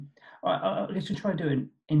I guess we'll try to do an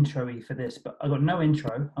intro-y for this, but I got no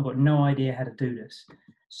intro. I got no idea how to do this.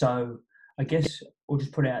 So I guess we'll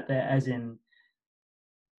just put it out there as in,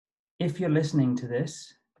 if you're listening to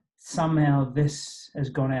this, somehow this has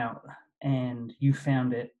gone out and you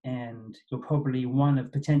found it, and you're probably one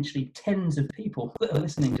of potentially tens of people that are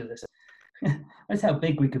listening to this. That's how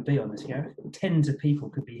big we could be on this, Gareth. Tens of people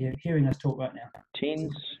could be hearing us talk right now.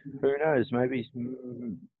 Tens, who knows? Maybe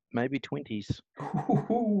 20s.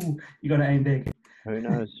 You got to aim big. Who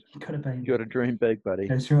knows? You got to dream big, buddy.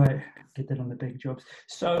 That's right. Get that on the big jobs.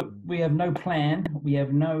 So we have no plan. We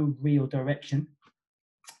have no real direction.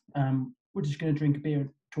 We're just going to drink a beer and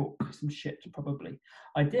talk some shit, probably.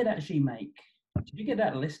 I did actually make. Did you get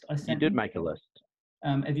that list I sent? You did make a list.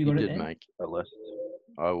 Have you got it? You did make a list.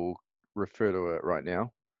 I will refer to it right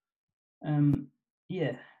now.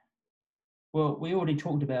 Yeah. Well, we already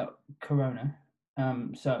talked about Corona,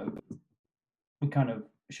 so we kind of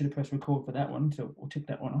should have pressed record for that one, so we'll tick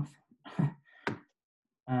that one off.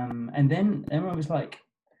 And then everyone was like,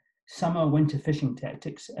 summer winter fishing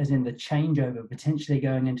tactics, as in the changeover potentially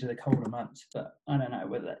going into the colder months, but I don't know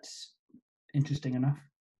whether that's interesting enough.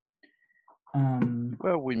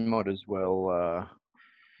 Well, we might as well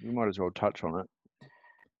touch on it.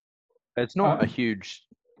 It's not a huge.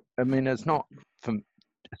 I mean, it's not from.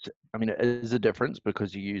 I mean, it is a difference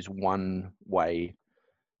because you use one way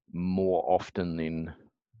more often than,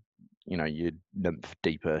 you nymph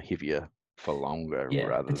deeper, heavier for longer. Yeah,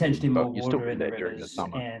 rather potentially than, more water in the rivers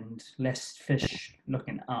and less fish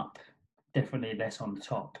looking up, definitely less on the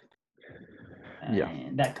top.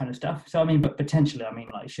 And that kind of stuff. So I mean, but potentially, I mean,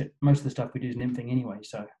 like shit, most of the stuff we do is nymphing anyway.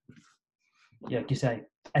 So yeah, like you say,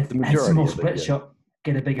 add some more split shot,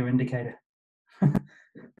 get a bigger indicator.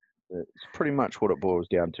 It's pretty much what it boils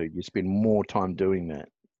down to. You spend more time doing that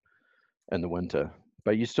in the winter,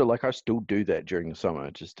 but you still I still do that during the summer.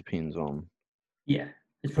 It just depends on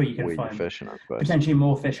it's probably you can find fishing, I suppose. Potentially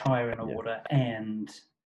more fish higher in the water and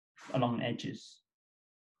along edges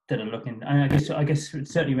that are looking. I guess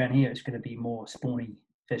certainly around here it's going to be more spawny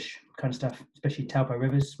fish kind of stuff, especially Taupo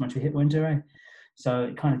rivers once we hit winter. So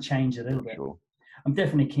it kind of changed a little bit. Sure. I'm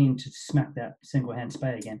definitely keen to smack that single hand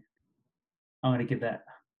spay again. I'm going to give that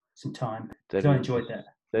some time because I enjoyed that.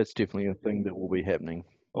 That's definitely a thing that will be happening.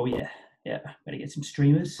 Oh yeah. Better get some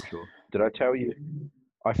streamers. Sure. Did I tell you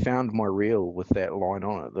I found my reel with that line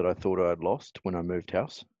on it that I thought I'd lost when I moved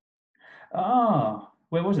house? Oh,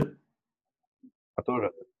 where was it? I thought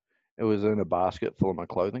it was in a basket full of my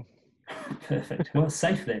clothing. Perfect. Well,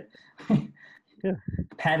 safe there. Yeah.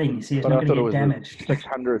 Padding, you see, it's not going to get damaged.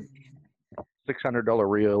 $600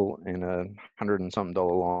 reel and $100 and something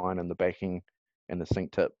line, and the backing and the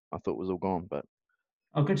sink tip I thought was all gone, but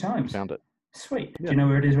good times. Found it. Sweet. Yeah. Do you know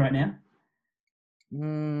where it is right now?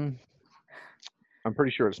 I'm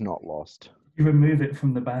pretty sure it's not lost. You remove it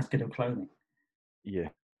from the basket of clothing. Yeah,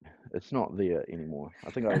 it's not there anymore.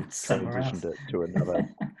 I think I transitioned it to another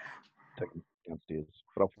downstairs,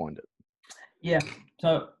 but I'll find it. Yeah,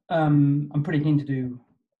 so I'm pretty keen to do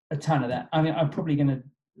a ton of that. I mean, I'm probably going to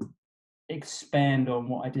expand on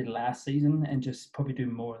what I did last season and just probably do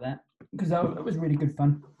more of that because that was really good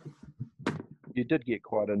fun. You did get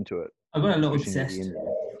quite into it. I got a little obsessed.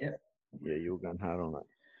 Yeah, you were going hard on it.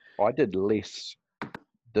 I did less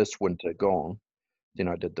this winter gone than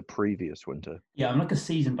I did the previous winter. Yeah, I'm like a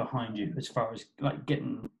season behind you as far as like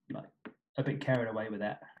getting like a bit carried away with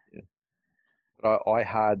that. Yeah. But I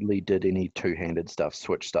hardly did any two-handed stuff,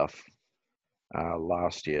 switch stuff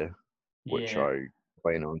last year, which I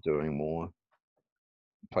plan on doing more.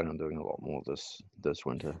 Plan on doing a lot more this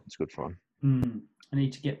winter. It's good fun. I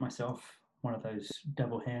need to get myself one of those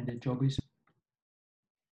double-handed jobbies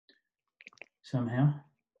somehow.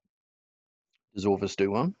 Does Orvis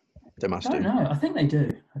do one? They must do. No, I think they do.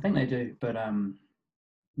 But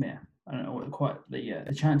yeah, I don't know what quite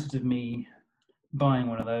the chances of me buying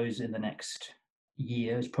one of those in the next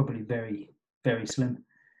year is probably very, very slim.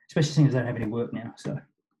 Especially since I don't have any work now, so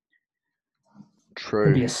true.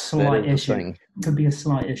 Could be a slight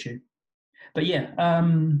issue. But yeah,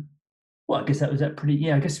 well, I guess that was that pretty.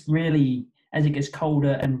 Yeah, I guess really as it gets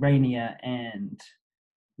colder and rainier and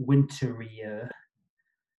winterier,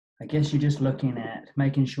 I guess you're just looking at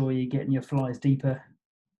making sure you're getting your flies deeper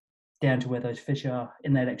down to where those fish are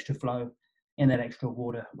in that extra flow, in that extra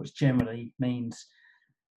water, which generally means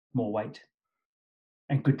more weight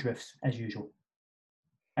and good drifts as usual.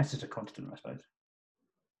 That's just a constant, I suppose.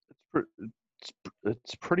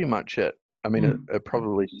 It's pretty much it. I mean,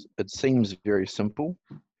 it seems very simple.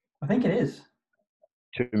 I think it is.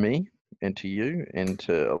 To me and to you and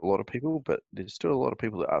to a lot of people, but there's still a lot of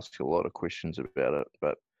people that ask a lot of questions about it.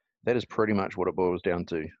 But that is pretty much what it boils down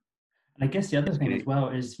to. And I guess the other thing as well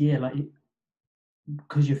is, yeah, like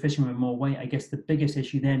because you're fishing with more weight, I guess the biggest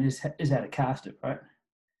issue then is how to cast it, right?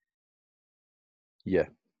 Yeah.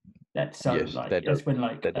 That's so Yes. like that's when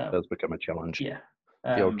like That does become a challenge. yeah,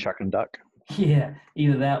 The old chuck and duck. yeah,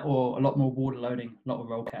 either that or a lot more water loading, a lot of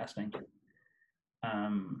roll casting.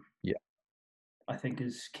 Yeah. I think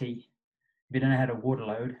is key. If you don't know how to water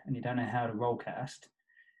load and you don't know how to roll cast,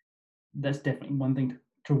 that's definitely one thing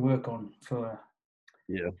to work on for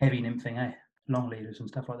heavy nymphing, long leaders and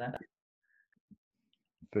stuff like that.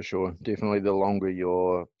 For sure. Definitely the longer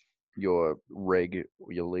your rig,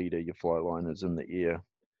 your leader, your fly line is in the air,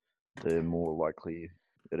 the more likely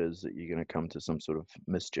it is that you're going to come to some sort of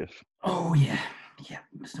mischief. Oh yeah.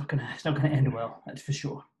 It's not gonna end well. That's for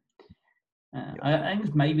sure. I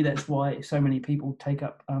think maybe that's why so many people take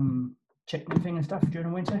up check nymphing and stuff during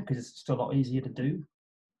the winter, because it's still a lot easier to do.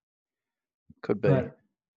 Could be. But,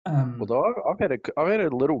 although I've had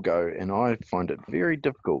a little go, and I find it very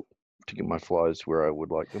difficult to get my flies where I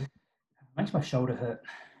would like them. Makes my shoulder hurt.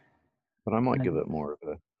 But I might give it more of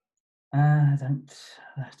a. I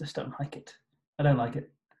just don't like it. I don't like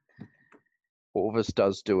it. Orvis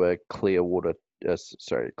does do a Clearwater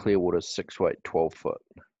 6-weight 12-foot.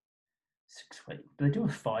 6-weight. Do they do a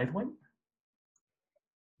 5-weight?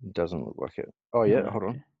 It doesn't look like it. Oh yeah, hold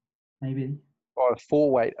on. Maybe. Oh,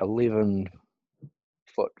 4-weight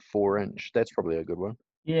 11-foot 4-inch. That's probably a good one.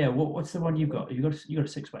 Yeah. What's the one you've got? You got a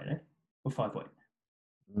 6-weight, or 5-weight?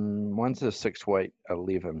 Mine's a 6-weight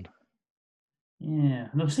 11. Yeah,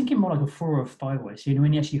 and I was thinking more like a 4 or 5-weight. So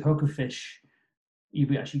when you actually hook a fish,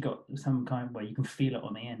 you've actually got some kind of way you can feel it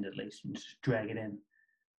on the end at least, and just drag it in.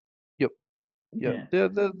 Yep. Yeah.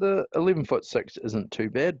 The 11-foot 6 isn't too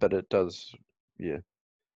bad, but it does. Yeah.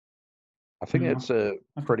 I think it's a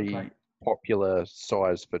pretty popular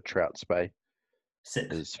size for trout spay.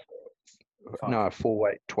 6. No,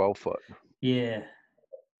 4-weight 12-foot. Yeah.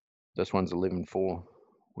 This one's 11.4,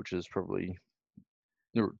 which is probably.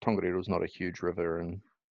 The Tongarero's not a huge river, and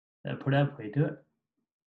that'll put out where you do it.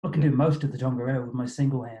 I can do most of the Tongariro with my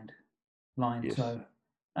single hand line. Yes. So,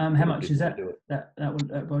 how much is that? That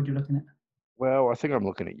what you're looking at? Well, I think I'm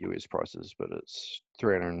looking at US prices, but it's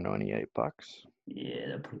 $398. Yeah,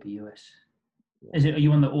 that'll probably be US. Yeah. Are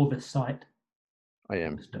you on the Orvis site? I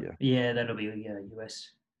am. Yeah. Yeah, that'll be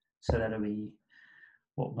US. So that'll be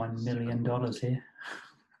what, $1 million here.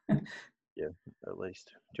 Yeah, at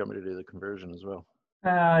least. Do you want me to do the conversion as well?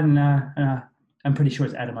 No. I'm pretty sure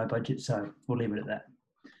it's out of my budget, so we'll leave it at that.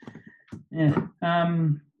 Yeah.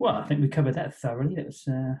 Well, I think we covered that thoroughly. It's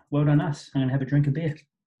well done us. I'm gonna have a drink of beer.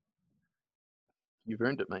 You've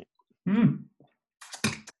earned it, mate. I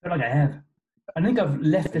feel like I have. I think I've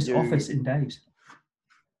left this office in days.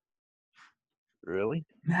 Really?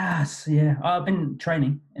 Yes, yeah. I've been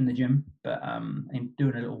training in the gym, but I'm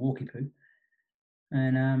doing a little walkie poo,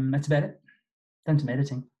 and that's about it. Done some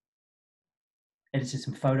editing. Edited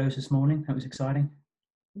some photos this morning. That was exciting.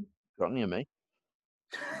 Got any of me?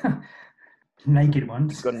 Naked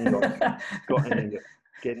ones. Got any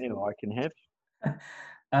I can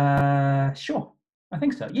have? Sure. I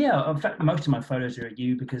think so. Yeah. In fact, most of my photos are of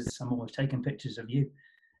you because I'm always taking pictures of you.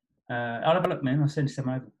 I'll have a look, man. I'll send some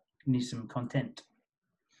over. You need some content.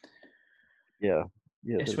 Yeah,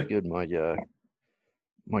 that's good.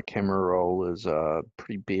 My camera roll is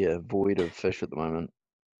pretty bare, void of fish at the moment.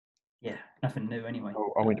 Yeah, nothing new anyway.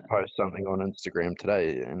 I went to post something on Instagram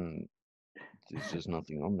today, and there's just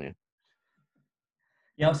nothing on there.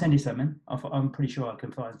 Yeah, I'll send you something. I'm pretty sure I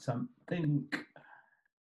can find something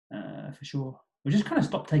for sure. We just kind of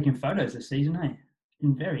stopped taking photos this season, eh? It's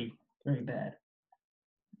been very, very bad.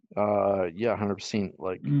 Yeah, 100%.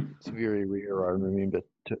 Like it's very rare. I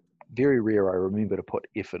remember to put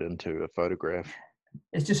effort into a photograph.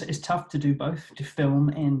 It's tough to do both, to film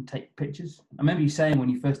and take pictures. I remember you saying when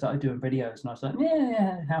you first started doing videos, and I was like,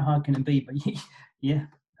 yeah, how hard can it be? But yeah,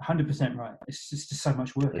 100% right. It's just so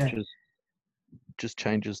much work. It just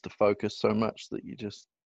changes the focus so much that you just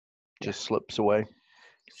slips away.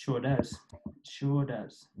 Sure does.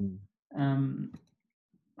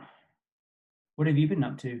 What have you been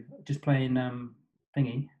up to? Just playing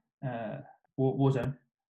thingy, Warzone.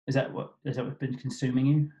 Is that what's been consuming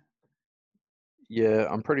you? Yeah,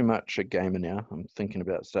 I'm pretty much a gamer now. I'm thinking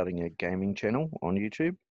about starting a gaming channel on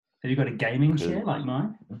YouTube. Have you got a gaming chair like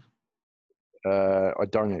mine? I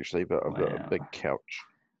don't actually, but I've got a big couch.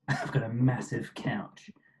 I've got a massive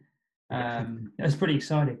couch. That's pretty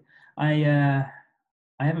exciting. I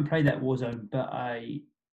haven't played that Warzone, but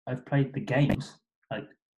I've played the games. Like,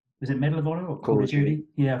 was it Medal of Honor or Call of Duty?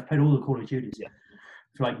 Yeah, I've played all the Call of Duties. Yeah.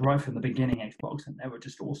 Like right from the beginning, Xbox, and they were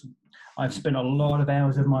just awesome. I've spent a lot of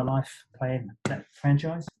hours of my life playing that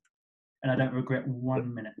franchise. and I don't regret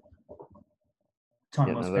 1 minute. Time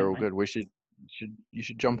Yeah, well no, spent, they're all mate. good. You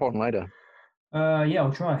should jump on later. Yeah,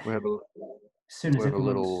 I'll try. We'll have a As soon as we'll have a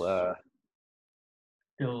everyone's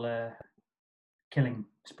little killing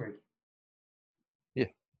spree. yeah,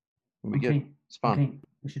 it'll be I'm good. keen. It's I'm fun. keen.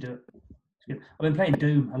 We should do it. It's good. I've been playing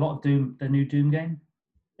Doom, a lot of Doom, the new Doom game.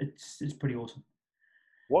 It's pretty awesome.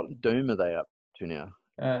 What Doom are they up to now?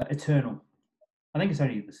 Eternal. I think it's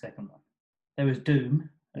only the second one. There was Doom,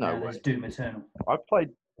 and No now there's way. Doom Eternal.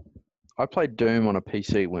 I played Doom on a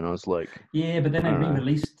PC when I was like, Yeah, but then they I don't know,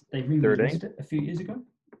 re-released 13? it a few years ago.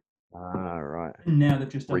 Ah, right. And now they've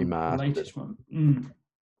just done the Remastered. latest one.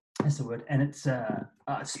 That's the word. And it's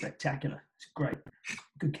spectacular. It's great.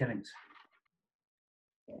 Good killings.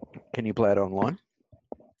 Can you play it online?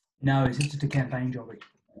 No, it's just a campaign jobby,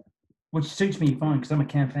 which suits me fine because I'm a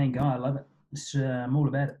campaign guy. I love it. I'm all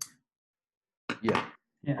about it. Yeah.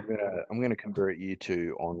 Yeah. I'm gonna convert you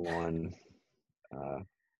to online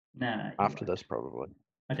No, after this probably.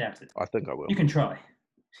 I doubt it. I think I will. You can try.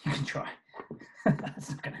 You can try. That's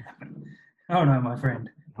not going to happen. Oh no, my friend.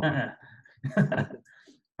 I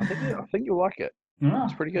think you'll like it. Oh,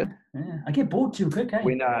 It's pretty good. Yeah. I get bored too quick, hey?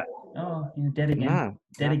 When Oh, yeah, dead again.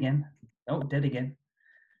 Dead again. Oh, dead again.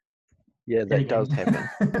 Yeah, that does happen.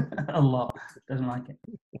 A lot. Doesn't like it.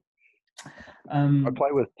 I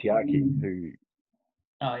play with Tiaki, who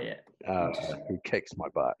Oh yeah. who kicks my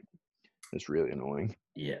butt. It's really annoying.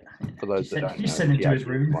 Yeah. For those that don't know, send him to his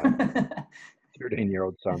room. My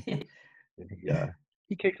 13-year-old son.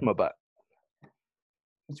 He kicks my butt.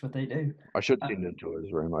 That's what they do. I should send him to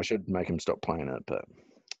his room. I should make him stop playing it, but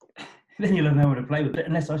then you'll have no one to play with it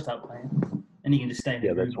unless I start playing, and you can just stay in.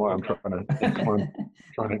 Yeah, that's why I'm trying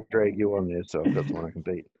to drag you on there, so I've got someone I can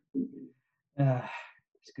beat.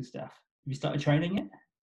 It's good stuff. Have you started training yet?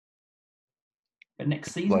 For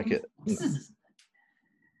next season? Like it.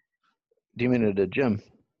 Do you mean at a gym?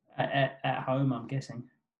 At home, I'm guessing.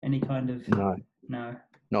 Any kind of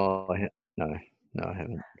No, I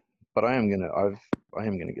haven't. But I am gonna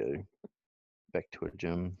go back to a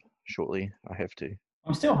gym shortly. I have to.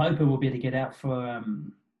 I'm still hoping we'll be able to get out for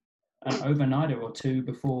an overnighter or two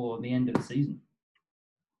before the end of the season.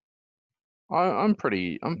 I'm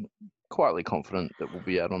quietly confident that we'll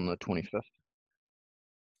be out on the 25th.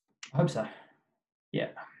 I hope so. Yeah.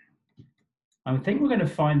 I think we're going to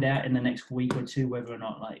find out in the next week or two whether or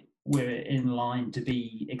not we're in line to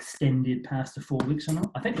be extended past the 4 weeks or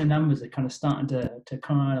not. I think the numbers are kind of starting to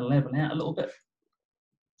kind of level out a little bit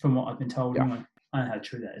from what I've been told. Yeah. Anyway. I don't know how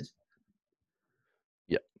true that is.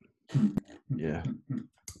 Yeah.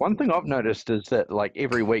 One thing I've noticed is that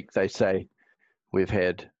every week they say we've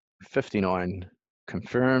had 59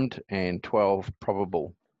 confirmed and 12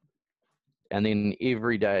 probable. And then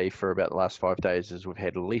every day for about the last 5 days is we've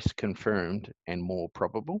had less confirmed and more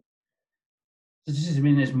probable. So does this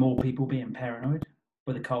mean there's more people being paranoid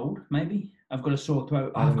with a cold, maybe? I've got a sore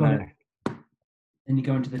throat. Then you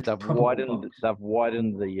go into the They've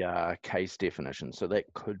widened the case definition, so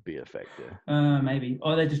that could be a factor. Maybe.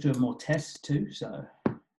 Or they're just doing more tests too, so.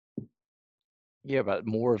 Yeah, but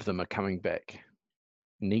more of them are coming back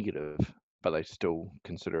negative, but they still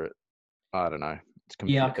consider it, I don't know.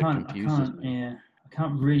 I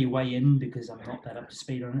can't really weigh in because I'm not that up to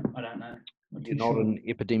speed on it. I don't know. You're not an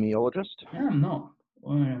epidemiologist? No, I'm not.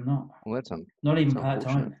 I'm not. Well, that's not even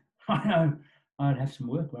part-time. I know. I'd have some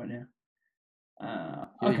work right now.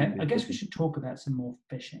 Okay, I guess we should talk about some more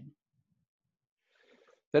fishing.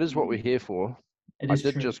 That is what we're here for. I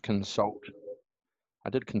did consult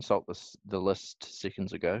the list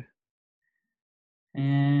seconds ago.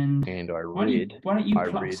 And I read. Why don't you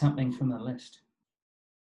pluck something from the list?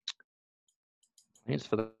 I guess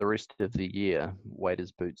for the rest of the year,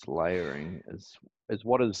 waders boots layering is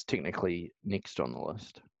what is technically next on the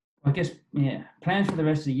list. I guess, yeah. Plans for the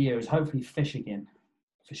rest of the year is hopefully fish again,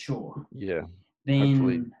 for sure. Yeah. Then,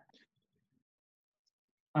 hopefully.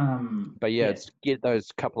 But it's get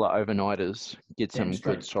those couple of overnighters, get some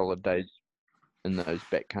good solid days in those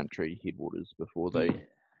backcountry headwaters before they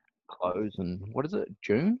close. And what is it,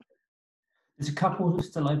 June? There's a couple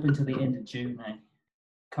still open to the end of June, eh?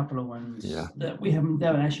 Couple of ones that we haven't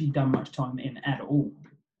actually done much time in at all.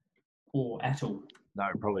 No,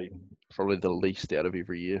 probably the least out of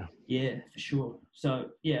every year. Yeah, for sure. So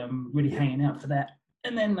I'm really hanging out for that.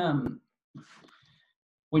 And then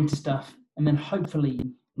winter stuff. And then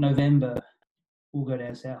hopefully November we'll go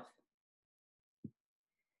down south.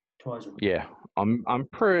 Twice a week. Yeah. I'm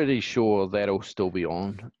pretty sure that'll still be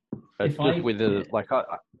on. It's just whether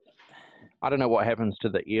I don't know what happens to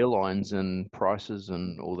the airlines and prices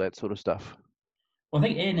and all that sort of stuff. Well, I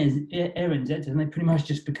think Air NZ, and they pretty much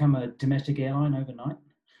just become a domestic airline overnight.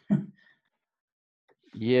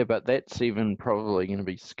 Yeah, but that's even probably going to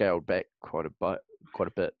be scaled back quite a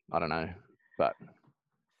bit. I don't know, but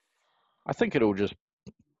I think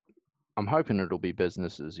I'm hoping it'll be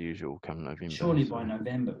business as usual come November. Surely by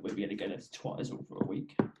November we'll be able to go to Twizel for a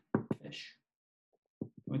week. Fish.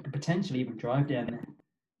 We could potentially even drive down there,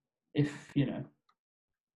 if you know.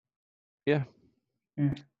 Yeah.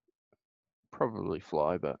 Yeah. Probably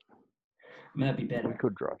fly, but I mean, that'd be better. we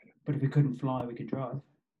could drive. But if we couldn't fly, we could drive.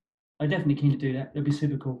 I'm definitely keen to do that. It'd be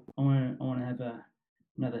super cool. I want to have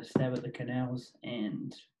another stab at the canals,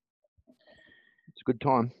 and it's a good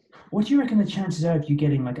time. What do you reckon the chances are of you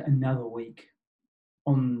getting like another week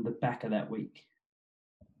on the back of that week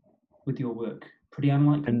with your work? Pretty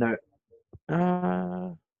unlikely. And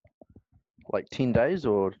no, like 10 days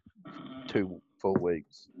or 2 full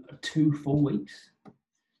weeks? 2 full weeks.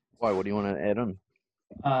 Why? What do you want to add on?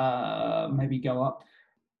 Maybe go up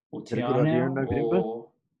or Is that a good idea in November? or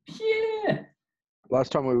yeah.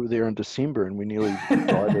 Last time we were there in December and we nearly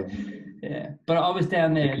died of yeah. But I was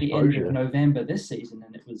down there at the end exposure. of November this season,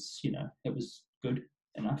 and it was it was good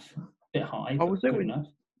enough. A bit high, Oh, but was that good when? enough.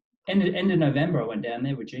 End of November, I went down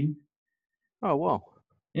there with Gene. Oh wow.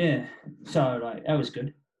 Yeah. So like that was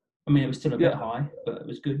good. I mean, it was still a bit high, but it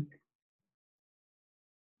was good.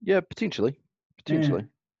 Yeah, potentially. Yeah,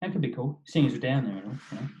 that could be cool. Seeing as we're down there and all.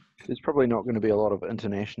 You know. There's probably not going to be a lot of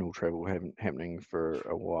international travel happening for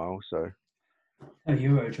a while, so. Oh,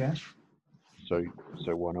 Eurotrash. So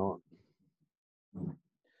why not?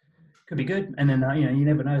 Could be good, and then you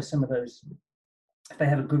never know. Some of those, if they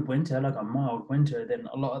have a good winter, like a mild winter, then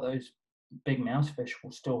a lot of those big mouse fish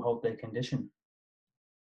will still hold their condition.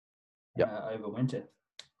 Over winter,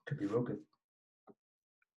 could be real good.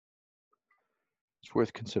 It's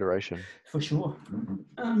worth consideration. For sure.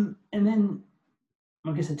 And then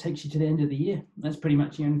I guess it takes you to the end of the year. That's pretty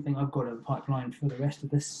much the only thing I've got in the pipeline for the rest of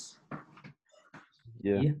this.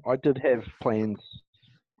 Yeah, I did have plans.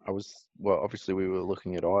 Obviously we were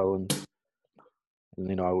looking at Ireland, and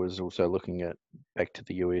then I was also looking at back to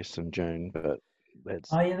the US in June, but that's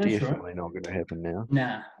definitely not going to happen now.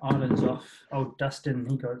 Nah, Ireland's off. Oh, Dustin,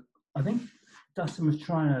 I think Dustin was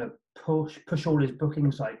trying to push all his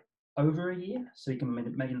bookings like over a year, so he can make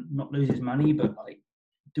not lose his money, but like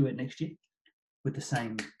do it next year with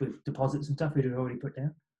deposits and stuff he'd already put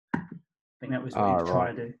down. I think that was what he was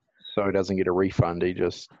trying to do. So he doesn't get a refund. He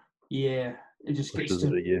just it just gets to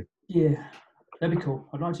it a year. Yeah, that'd be cool.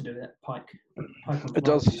 I'd like to do that. Pike it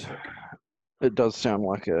does. It does sound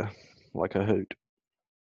like a hoot.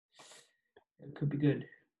 It could be good,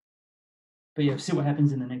 but yeah, see what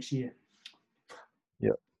happens in the next year.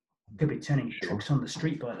 Yep. Could be turning tricks on the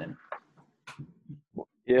street by then.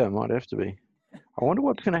 Yeah, it might have to be. I wonder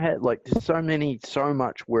what's going to happen. Like, there's so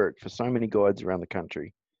much work for so many guides around the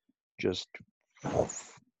country. Just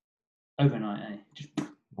overnight, eh?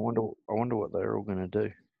 I wonder what they're all going to do.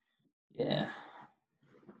 Yeah,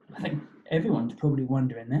 I think everyone's probably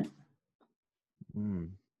wondering that.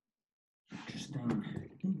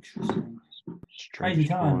 Interesting. Crazy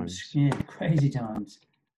times. Yeah, crazy times.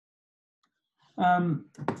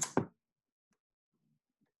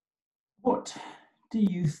 What do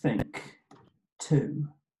you think, too?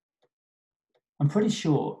 I'm pretty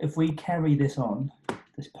sure if we carry this on,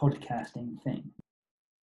 this podcasting thing,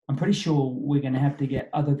 I'm pretty sure we're going to have to get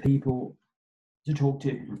other people to talk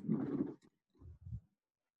to.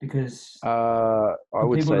 Because I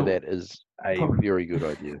would say that is a very good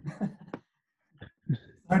idea.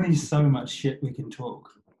 Only so much shit we can talk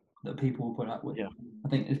that people will put up with. Yeah. I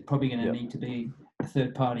think there's probably going to need to be a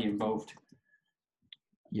third party involved.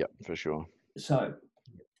 Yeah, for sure. So,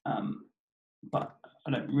 but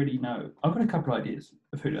I don't really know. I've got a couple of ideas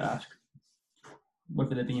of who to ask,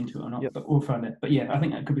 whether they'd be into it or not, but we'll find it. But yeah, I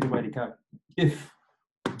think that could be the way to go. If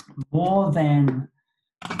more than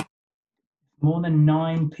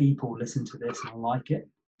 9 people listen to this and like it,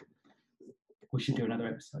 we should do another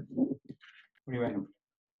episode. What do you reckon?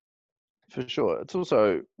 For sure. It's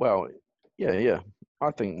also, yeah.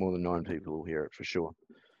 I think more than 9 people will hear it for sure.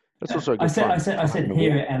 That's also good I said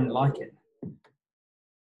hear it and like it.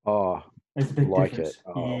 Oh, there's a big like difference. It.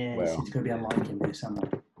 Oh, yeah, wow. It's going to be a like in there somewhere.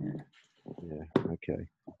 Yeah. Okay.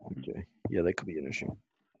 Yeah, that could be an issue.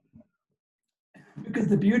 Because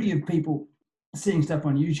the beauty of people seeing stuff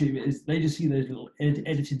on YouTube is they just see those little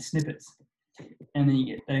edited snippets, and then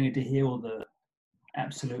they don't get to hear all the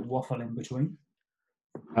absolute waffle in between.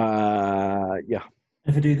 Yeah.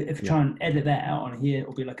 If I try and edit that out on here,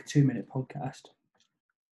 it'll be like a 2-minute podcast.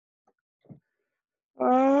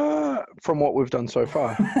 From what we've done so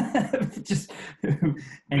far. Just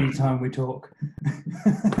anytime we talk.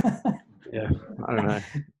 Yeah, I don't know.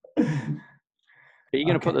 Are you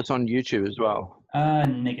going to put Okay. this on YouTube as well?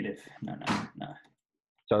 Negative. No.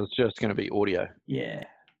 So it's just going to be audio. Yeah.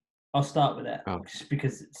 I'll start with that Oh. just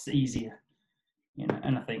because it's easier,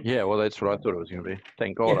 and I think. Yeah, well, that's what I thought it was going to be.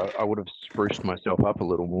 Thank God, Yeah. I would have spruced myself up a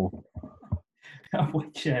little more.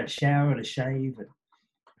 Which shower to shave. And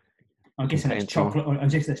I'm guessing that's Pants on. chocolate. I'm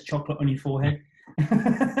guessing that's chocolate on your forehead.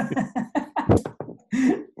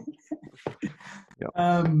 Yep.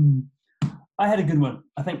 I had a good one.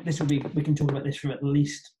 I think this will be. We can talk about this for at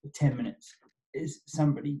least 10 minutes. Is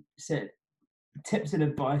somebody said tips and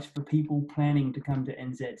advice for people planning to come to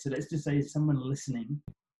NZ. So let's just say someone listening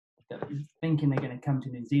that is thinking they're going to come to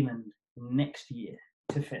New Zealand next year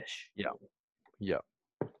to fish. Yeah.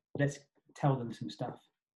 Let's tell them some stuff.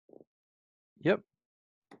 Yep.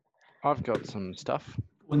 I've got some stuff.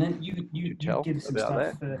 Well, then you tell give some about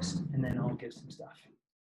stuff that. first, and then I'll give some stuff.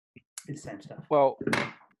 It's the same stuff. Well,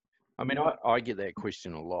 I mean, I get that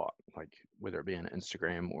question a lot, like whether it be on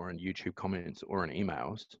Instagram or in YouTube comments or in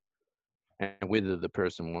emails, and whether the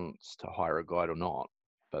person wants to hire a guide or not.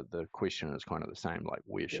 But the question is kind of the same, like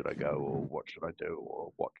where should I go, or what should I do,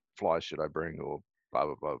 or what flies should I bring, or blah,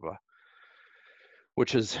 blah, blah, blah,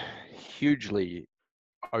 which is hugely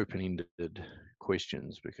open-ended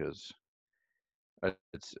questions because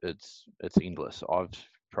it's endless. I've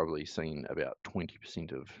probably seen about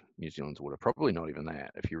 20% of New Zealand's water, probably not even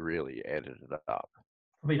that if you really added it up.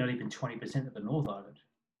 Probably not even 20% of the North Island.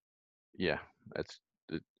 Yeah, it's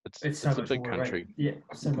so a much big water, country. right? Yeah,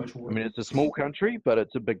 so much water. I mean, it's a small country, but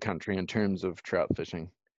it's a big country in terms of trout fishing.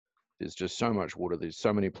 There's just so much water. There's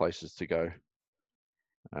so many places to go.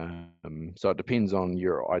 So it depends on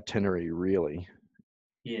your itinerary, really.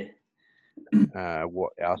 Yeah.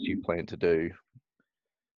 What else you plan to do.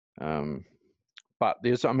 But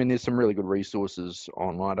there's some really good resources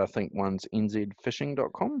online. I think one's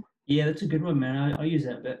nzfishing.com. Yeah, that's a good one, man. I use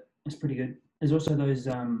that a bit. It's pretty good. There's also those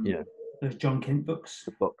those John Kent books.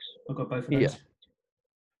 The books. I've got both of those.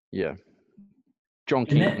 Yeah. John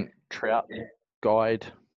Kent Trout Guide,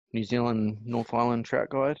 New Zealand North Island Trout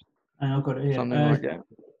Guide. And I've got it here. Something like that.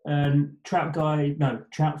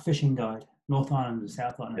 Trout Fishing Guide, North Island and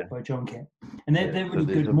South Island by John Kent. And they're really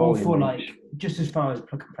good, more for like just as far as a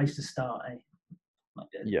place to start,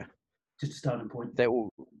 Like just a starting point.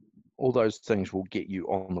 All those things will get you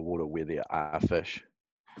on the water where there are fish.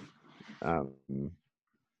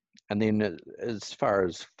 And then as far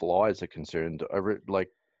as flies are concerned, I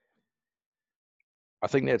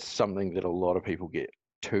think that's something that a lot of people get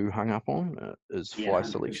too hung up on is fly 100%.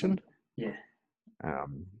 Selection. Yeah.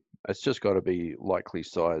 It's just got to be likely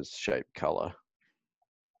size, shape, color.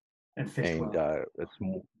 And fish well. It's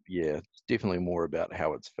more, it's definitely more about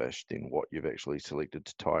how it's fished than what you've actually selected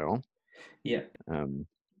to tie on. Yeah.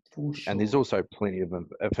 For sure. And there's also plenty of them.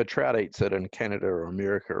 If a trout eats it in Canada or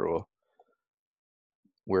America or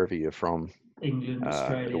wherever you're from, England,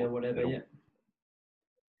 Australia, whatever,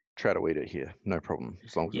 try to eat it here, no problem,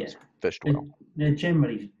 as long as it's fished well. They're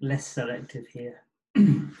generally less selective here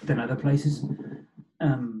than other places.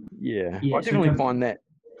 I definitely find that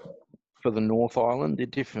for the North Island, they're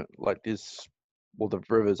different. Like the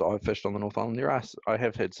rivers I've fished on the North Island, I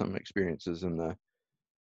have had some experiences in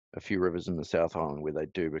a few rivers in the South Island where they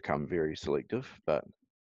do become very selective, but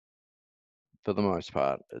for the most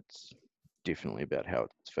part, it's definitely about how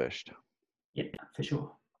it's fished. Yeah, for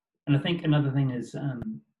sure. And I think another thing is,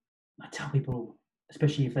 I tell people,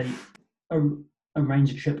 especially if they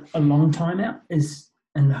arrange a trip a long time out,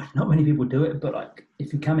 and not many people do it, but like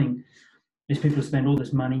if you're coming, there's people who spend all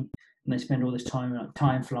this money and they spend all this time, like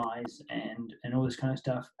time flies and all this kind of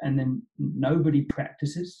stuff, and then nobody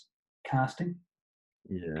practices casting.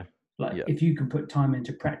 Yeah. If you can put time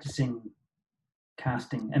into practicing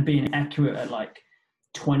casting and being accurate at like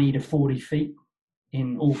 20 to 40 feet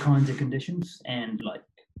in all kinds of conditions, and like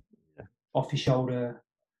off your shoulder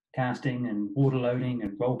casting and water loading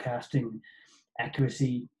and roll casting,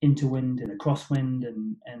 accuracy into wind and across wind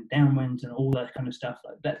and downwind and all that kind of stuff,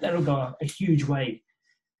 like that'll go a huge way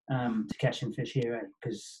to catching fish here,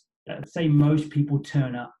 because I'd say most people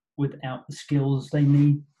turn up without the skills they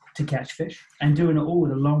need to catch fish, and doing it all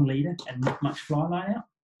with a long leader and not much fly line out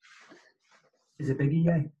is a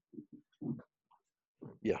biggie.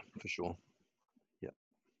 Yeah, for sure. Yeah,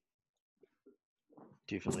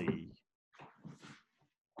 definitely.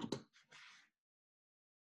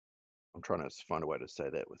 I'm trying to find a way to say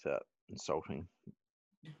that without insulting.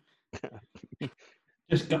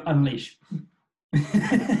 Just unleash.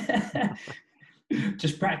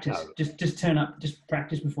 Just practice. No. Just turn up. Just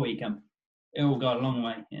practice before you come. It will go a long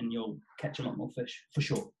way, and you'll catch a lot more fish for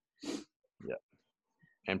sure. Yeah,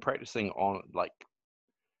 and practicing on, like,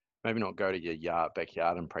 maybe not go to your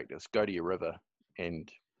backyard and practice. Go to your river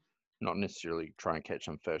and not necessarily try and catch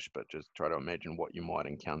some fish, but just try to imagine what you might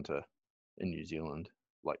encounter in New Zealand.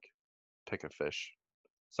 Like pick a fish,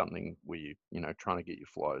 something where trying to get your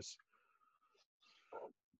flies.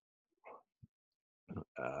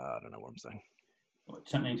 I don't know what I'm saying.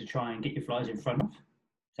 Something to try and get your flies in front of?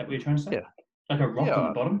 Is that what you're trying to say? Yeah. Like a rock on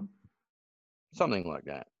the bottom? Something like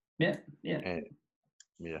that. Yeah. And,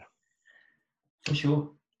 yeah. For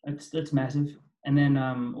sure. That's massive. And then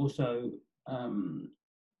also,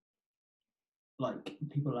 like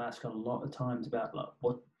people ask a lot of times about like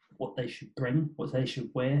what they should bring, what they should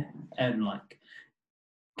wear, and like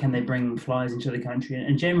can they bring flies into the country?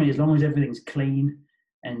 And generally, as long as everything's clean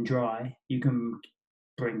and dry, you can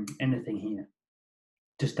bring anything here.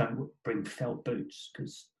 Just don't bring felt boots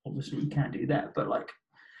because obviously you can't do that. But like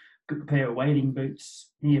a good pair of wading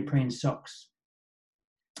boots, neoprene socks.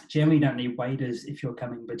 Generally, you don't need waders if you're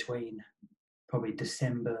coming between probably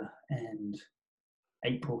December and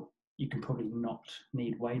April. You can probably not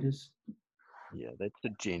need waders. Yeah, that's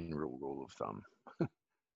the general rule of thumb.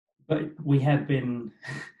 But we have been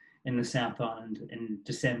in the South Island in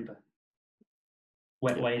December,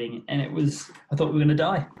 wading, and I thought we were going to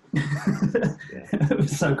die. Yeah. It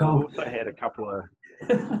was so cold. We also had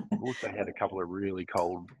a couple of really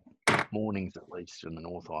cold mornings, at least in the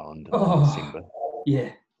North Island in December. Yeah,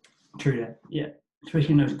 true that. Yeah,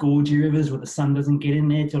 especially in those gorge rivers where the sun doesn't get in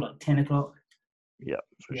there till like 10 o'clock. Yeah,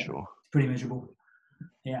 for sure. It's pretty miserable.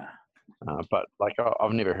 Yeah. But like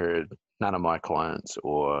I've never heard, none of my clients,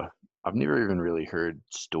 or I've never even really heard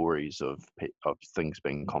stories of things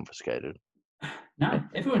being confiscated. No,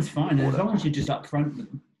 everyone's fine as long as you're just upfront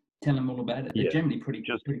and tell them all about it. They're generally pretty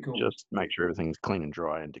cool. Just make sure everything's clean and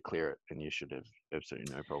dry and declare it, and you should have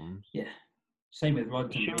absolutely no problems. Yeah. Same with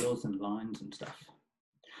rods and reels and lines and stuff.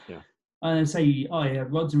 Yeah. And say,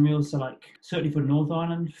 rods and reels are like, certainly for North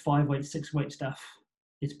Island, 5-weight, 6-weight stuff.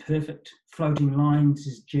 It's perfect. Floating lines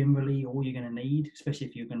is generally all you're going to need, especially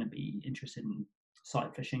if you're going to be interested in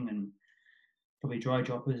sight fishing and probably dry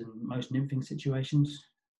droppers and most nymphing situations.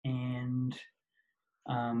 And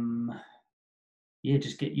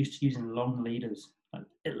just get used to using long leaders, like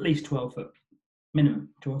at least 12 foot, minimum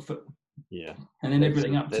 12 foot. Yeah. And then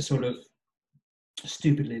everything up to sort of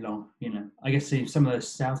stupidly long, I guess some of those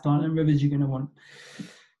South Island rivers, you're going to want,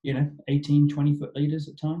 18, 20 foot leaders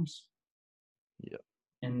at times. Yeah.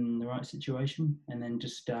 In the right situation. And then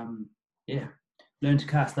just, learn to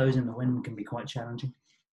cast those in the wind can be quite challenging.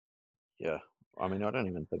 Yeah. I mean, I don't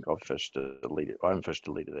even think I've fished a leader. I haven't fished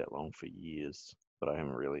a leader that long for years, but I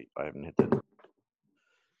haven't had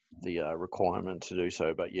the requirement to do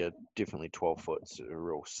so. But yeah, definitely 12 foot's a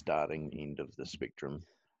real starting end of the spectrum.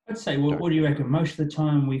 I'd say, what do you reckon? Most of the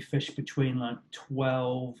time we fish between like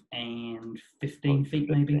 12 and 15 feet,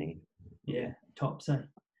 maybe. Yeah, top say.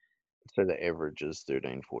 So the average is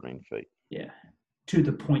 13, 14 feet. Yeah, to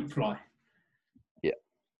the point fly. Yeah.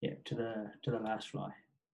 Yeah, to the last fly.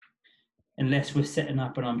 Unless we're setting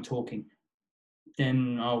up and I'm talking,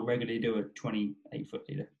 then I'll regularly do a 28-foot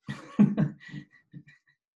leader.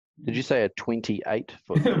 Did you say a 28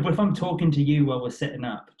 foot? But if I'm talking to you while we're setting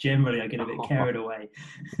up, generally I get a bit carried away.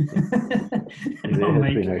 There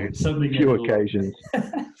has been a few occasions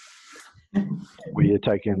where you're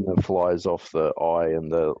taking the flies off the eye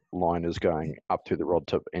and the line is going up through the rod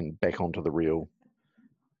tip and back onto the reel.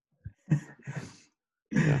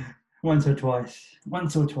 Yeah. Once or twice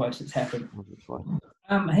it's happened.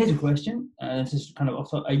 Here's a question. This is kind of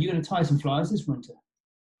off. Are you going to tie some flies this winter?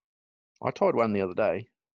 I tied one the other day.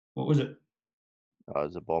 What was it? It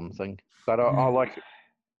was a bomb thing. But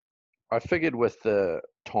I figured with the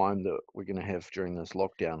time that we're going to have during this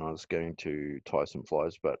lockdown, I was going to tie some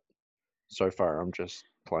flies. But so far, I'm just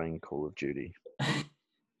playing Call of Duty.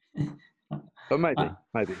 But maybe.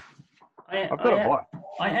 I've got a bite.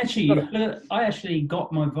 I actually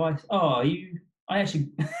got my vice. I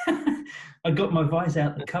got my vice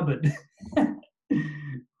out the cupboard.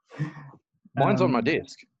 Mine's on my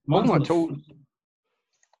desk. All my tools.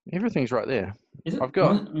 Everything's right there. Is it? I've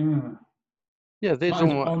got. Yeah, there's all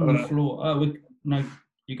my, on the floor. No,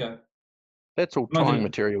 you go. That's all tying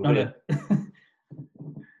material there.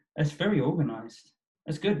 That's very organised.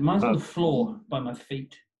 That's good. Mine's on the floor by my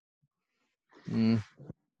feet.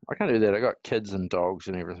 I can't do that. I got kids and dogs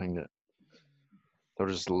and everything that they'll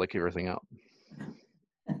just lick everything up.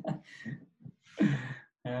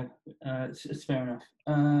 It's fair enough.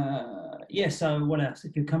 So what else?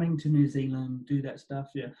 If you're coming to New Zealand, do that stuff.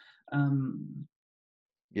 Yeah. And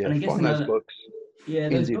I guess find those books. Yeah,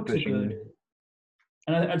 those books are good.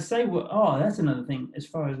 And I'd say, that's another thing as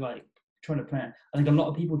far as like trying to plan. I think a lot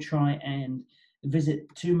of people try and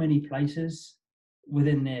visit too many places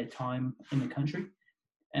within their time in the country.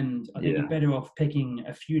 And I think Yeah. you're better off picking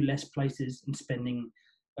a few less places and spending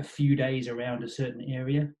a few days around a certain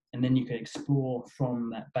area, and then you can explore from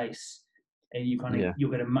that base. And Yeah.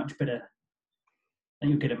 you'll get a much better. I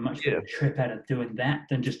think you'll get a much Yeah. better trip out of doing that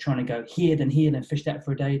than just trying to go here, then fish that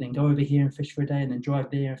for a day, then go over here and fish for a day, and then drive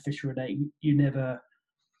there and fish for a day. You never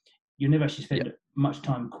actually Yeah. spend much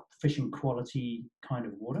time fishing quality kind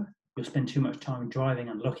of water. You'll spend too much time driving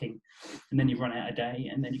and looking, and then you run out a day,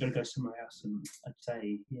 and then you've got to go somewhere else. And I'd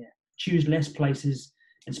say, yeah, choose less places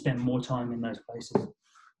and spend more time in those places.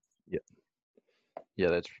 Yeah. Yeah,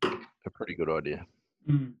 that's a pretty good idea.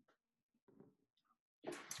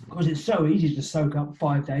 Because it's so easy to soak up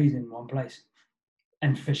 5 days in one place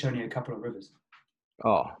and fish only a couple of rivers.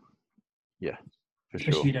 Oh, yeah, for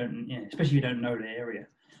Especially sure. especially if you don't know the area.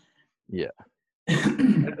 Yeah.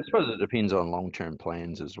 I suppose it depends on long-term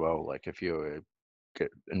plans as well. Like if you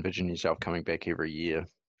envision yourself coming back every year,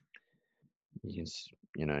 you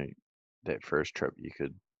know, that first trip you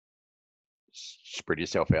could spread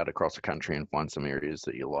yourself out across the country and find some areas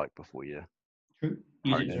that you like before you True.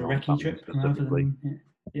 Use it hone as in a on recce something trip rather specifically. than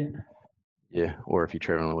yeah. Yeah, or if you're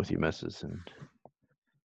traveling with your missus and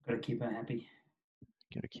Got to keep her happy.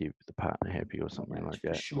 got to keep the partner happy or something That's like for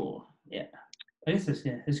that. sure. Yeah. I guess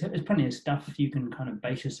there's plenty of stuff you can kind of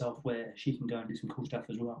base yourself where she can go and do some cool stuff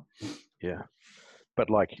as well. Yeah, but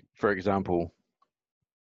like for example,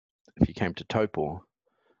 if you came to Taupo,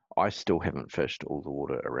 I still haven't fished all the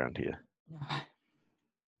water around here.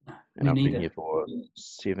 No, And me I've been neither. here for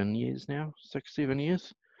 7 years now, 6, 7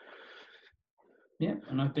 years. Yeah,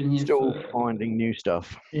 and I've been here Still for finding new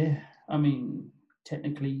stuff. yeah. I mean,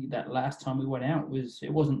 technically, that last time we went out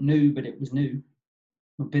it wasn't new, but it was new.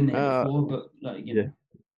 We've been there before, but like Yeah,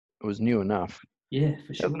 it was new enough. yeah, for That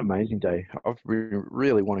was an sure. amazing day. I've been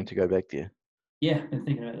really wanting to go back there. Yeah, been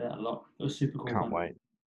thinking about that a lot. It was super cool Can't fun. wait.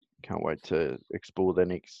 Can't wait to explore the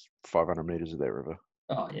next 500 meters of that river.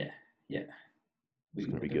 Oh yeah, yeah. It's We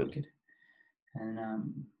going to will be be good. wicked.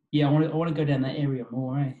 And yeah, I want to go down that area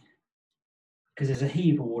more, eh? Because there's a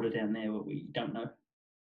heap of water down there that we don't know.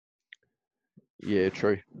 Yeah,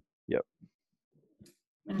 true. Yep.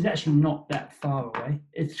 And it's actually not that far away.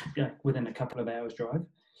 It's like within a couple of hours drive.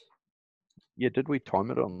 Yeah, did we time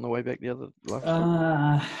it on the way back the other last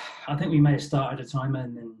time? I think we may have started a timer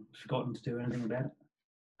and then forgotten to do anything about it.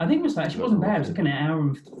 I think it Is it wasn't bad. It was right? like an hour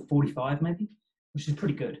and 45 maybe, which is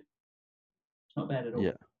pretty good. It's not bad at all.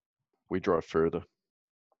 Yeah, we drive further.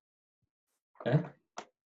 Yeah?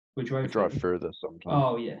 We We drove drive further. further sometimes.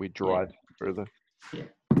 Oh yeah. We drive further. Yeah.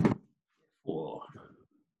 Or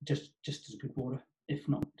just as good water, if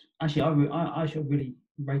not. Actually, I should really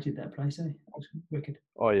rated that place. Eh? It was wicked.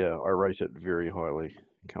 Oh yeah, I rate it very highly.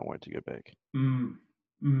 Can't wait to go back.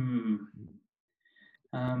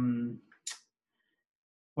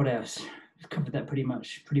 What else? We've covered that pretty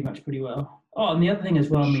well. Oh, and the other thing as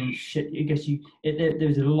well. I mean, shit. I guess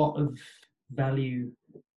there's a lot of value.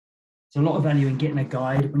 There's a lot of value in getting a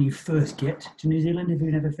guide when you first get to New Zealand if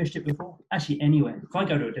you've never fished it before. Actually, anywhere. If I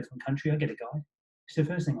go to a different country, I get a guide. It's the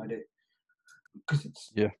first thing I do because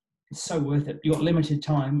it's so worth it. You've got limited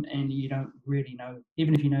time and you don't really know.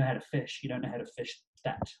 Even if you know how to fish, you don't know how to fish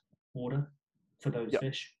that water for those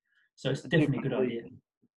fish. So it's definitely a good idea.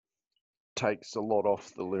 Takes a lot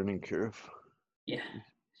off the learning curve. Yeah,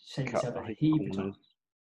 save yourself a heap of time.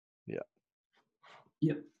 Yeah.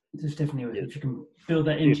 Yep, it's definitely if you can build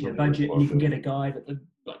that into your budget and you can get a guide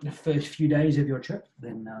at the first few days of your trip,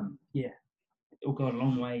 then yeah, it'll go a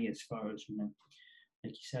long way as far as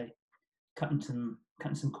like you say, cutting some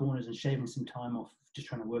corners and shaving some time off just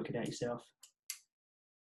trying to work it out yourself.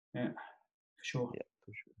 Yeah, for sure. Yeah,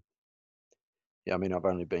 for sure. Yeah, I mean, I've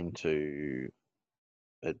only been to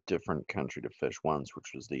a different country to fish once,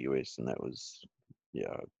 which was the US, and that was,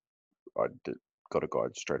 got a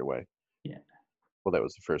guide straight away. Yeah. Well, that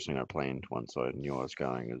was the first thing I planned once I knew I was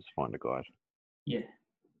going, is find a guide. Yeah.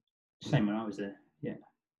 Same when I was there. Yeah.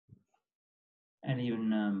 And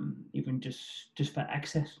even just for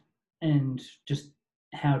access and just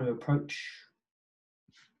how to approach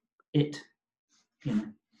it,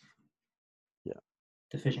 Yeah.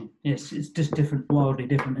 The fishing. Yes, it's just wildly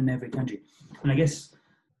different in every country. And I guess,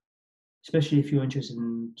 especially if you're interested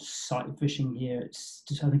in sight fishing here,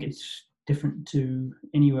 I think it's different to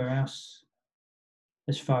anywhere else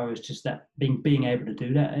as far as just that being able to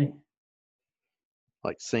do that, eh?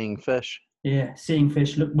 Like seeing fish. Yeah, seeing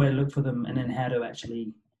fish, look for them, and then how to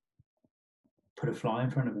actually put a fly in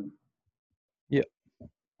front of them. Yeah.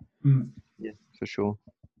 Yeah, for sure.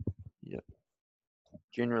 Yeah.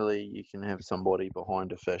 Generally, you can have somebody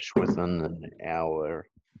behind a fish within an hour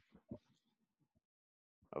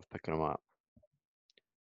of picking them up.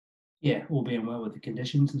 Yeah, all being well with the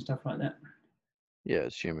conditions and stuff like that. Yeah,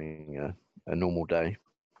 assuming a normal day.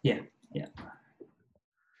 Yeah, yeah.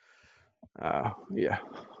 Yeah.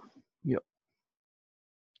 Yep.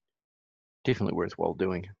 Definitely worthwhile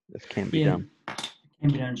doing. This can be Yeah, done.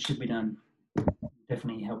 can be done, should be done.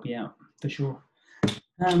 Definitely help you out for sure.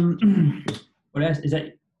 What else? Is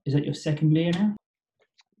that your second beer now?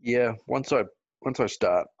 Yeah. Once I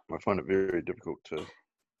start, I find it very difficult to.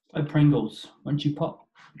 Like Pringles. Once you pop,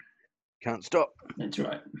 Can't stop. that's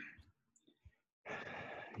right.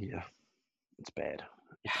 Yeah. It's bad.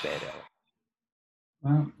 It's bad out.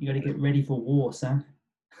 Well, you got to get ready for war, son.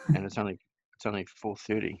 And it's only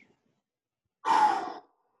 4:30.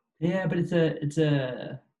 Yeah, but it's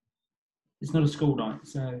not a school night,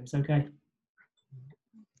 so it's okay.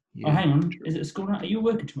 Yeah, Oh, hang on. true. Is it a school night? Are you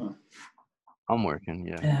working tomorrow? I'm working.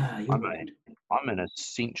 Yeah. Ah, you're right. I'm an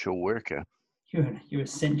essential worker. You're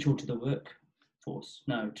essential to the workforce.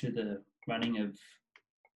 No, to the running of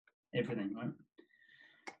everything, right?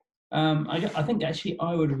 I think actually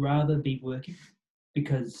I would rather be working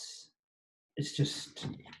because it's just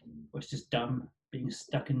dumb being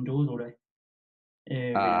stuck indoors all day.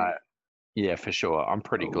 Every Yeah, for sure. I'm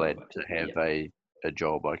pretty glad to have Yep. a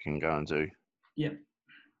job I can go and do. Yep.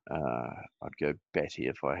 I'd go batty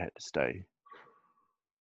if I had to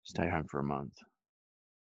stay home for a month.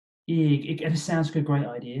 Yeah, it sounds like a great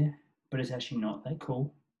idea, but it's actually not that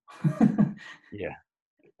cool. Yeah.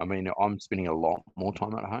 I mean, I'm spending a lot more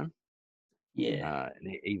time at home. Yeah,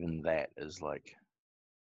 And even that is like,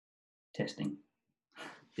 testing.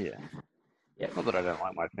 yeah. Yep. Not that I don't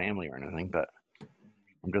like my family or anything, but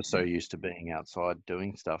I'm just so used to being outside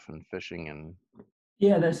doing stuff and fishing and.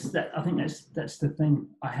 Yeah, I think that's the thing.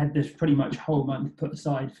 I had this pretty much whole month put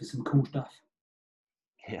aside for some cool stuff.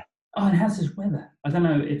 Yeah. Oh, and how's this weather? I don't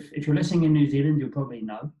know if you're listening in New Zealand, you'll probably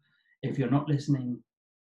know. If you're not listening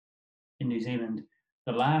in New Zealand,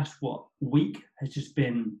 the last week has just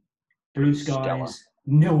been blue Stellar. skies,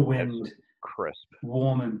 nil wind, Absolutely crisp,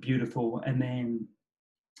 warm and beautiful, and then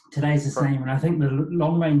today's the same. And I think the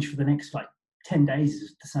long range for the next 10 days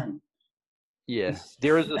is the same. Yeah,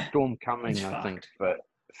 there is a storm coming, I think,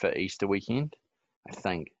 for Easter weekend. I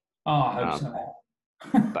think. Oh, I hope so.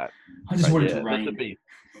 But I just want it yeah, to rain.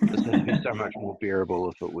 this would be so much more bearable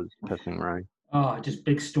if it was pissing rain. Oh, just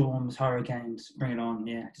big storms, hurricanes, bring it on.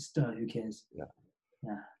 Yeah, just who cares?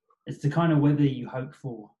 Yeah. It's the kind of weather you hope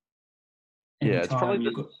for. Yeah, it's probably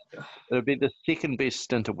it'll be the second best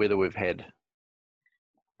stint of weather we've had.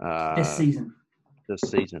 This season. This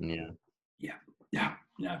season, yeah. Yeah,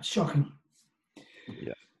 it's shocking.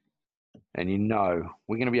 Yeah. And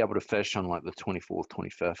we're going to be able to fish on like the 24th,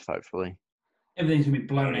 25th, hopefully. Everything's going to be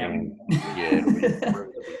blown out. Yeah, it'll be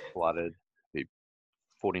flooded. It'll be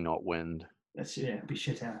 40-knot wind. It'll be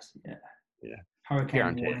shit house. Yeah. Yeah. Hurricane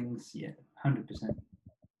Guaranteed. warnings. Yeah, 100%.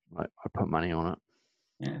 I put money on it.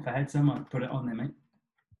 Yeah, if I had some, I'd put it on there, mate.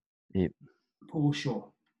 Yep. For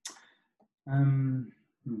sure. How long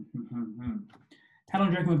do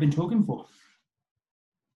you reckon we've been talking for?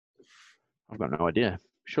 I've got no idea.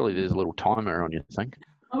 Surely there's a little timer on your thing.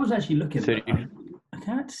 I was actually looking, but I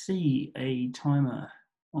can't see a timer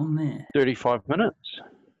on there. 35 minutes.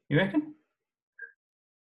 You reckon?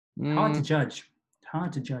 Hard to judge. I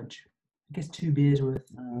guess 2 beers worth.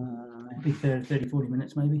 Maybe 30, 40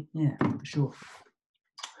 minutes, maybe. Yeah, for sure.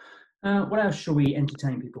 What else shall we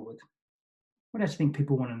entertain people with? What else do you think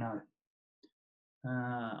people want to know?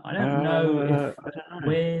 I don't know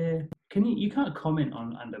where. Can you can't comment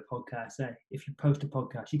under podcasts, eh? If you post a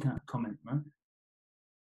podcast, you can't comment, right?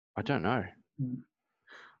 I don't know.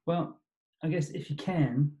 Well, I guess if you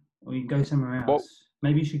can, or you can go somewhere else,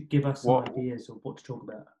 maybe you should give us some ideas of what to talk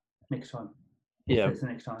about next time. Yeah, the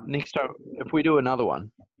next time. Next time, if we do another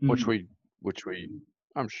one, which we,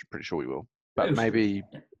 I'm pretty sure we will, but maybe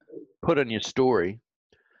put in your story,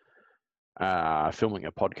 filming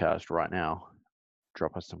a podcast right now.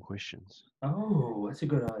 Drop us some questions. Oh, that's a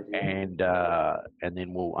good idea. And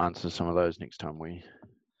then we'll answer some of those next time we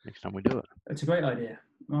do it. That's a great idea.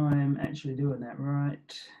 I'm actually doing that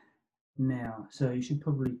right now, so you should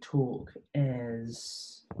probably talk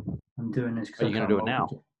as I'm doing this. Are you going to do it now?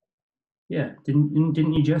 Yeah,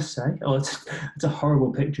 didn't you just say? Oh, it's a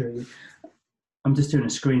horrible picture. I'm just doing a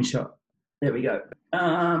screenshot. There we go.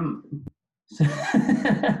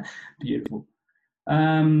 Beautiful.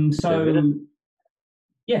 So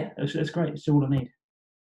yeah, that's great. It's all I need.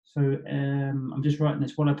 So I'm just writing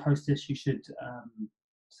this. While I post this, you should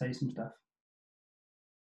say some stuff.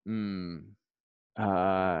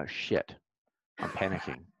 Shit. I'm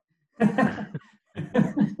panicking.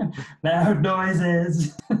 Loud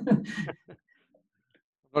noises.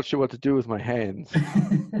 Not sure what to do with my hands.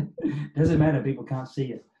 Doesn't matter. People can't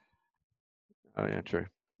see it. Oh yeah, true.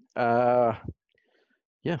 Yeah,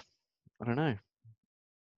 I don't know.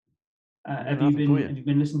 Have you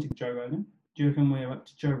been listening to Joe Rogan? Do you reckon we're up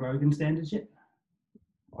to Joe Rogan standards yet?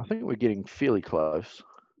 I think we're getting fairly close.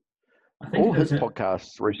 I think all his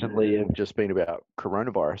podcasts recently have just been about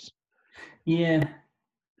coronavirus. Yeah,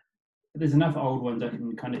 there's enough old ones I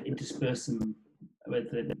can kind of intersperse them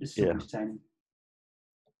with it. It's still entertaining.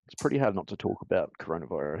 It's pretty hard not to talk about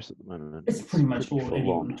coronavirus at the moment. It's pretty much all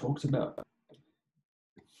anyone talks about.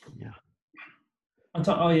 Yeah. I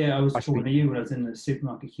was talking to you when I was in the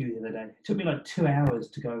supermarket queue the other day. It took me like 2 hours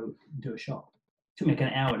to go do a shop. It took me like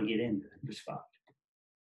an hour to get in. It was fucked.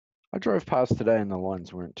 I drove past today and the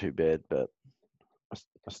lines weren't too bad, but I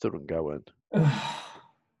still didn't go in.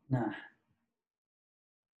 Nah.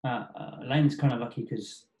 Elaine's kind of lucky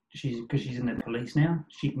because she's in the police now.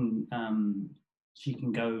 She can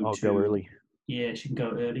go go early. Yeah, she can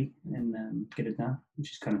go early and get it done,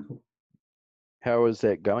 which is kind of cool. How is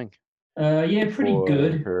that going? Yeah, pretty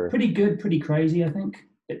good. Pretty good, pretty crazy, I think.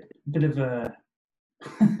 Bit of a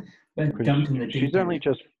dumped in the deep end. She's only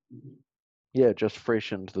just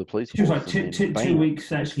fresh into the police force. She was like 2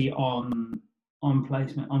 weeks actually on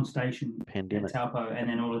placement, on station Pandemic. at Taupo, and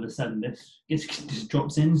then all of a sudden this just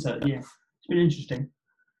drops in. So yeah, it's been interesting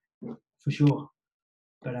for sure.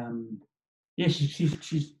 But yeah,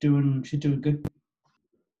 she's doing good.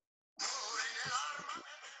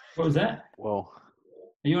 What was that? Well,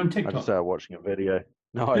 are you on TikTok? I just started watching a video.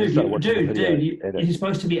 No, I just started watching a video. You're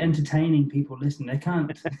supposed to be entertaining people listening. They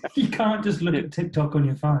can't. You can't just look at TikTok on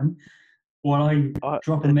your phone while I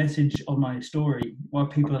drop a message on my story while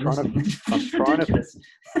people are listening. It's ridiculous.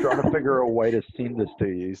 Trying to figure a way to send this to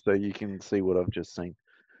you so you can see what I've just seen.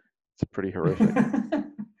 It's pretty horrific.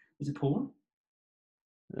 Is it porn?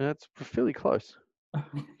 It's fairly close.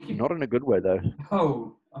 Not in a good way, though.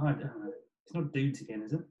 Oh, I don't know. It's not dudes again,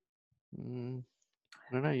 is it?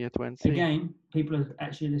 I don't know. You have to wait and see. Again, people are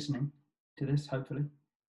actually listening to this, hopefully.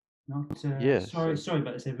 Not. Yes. Sorry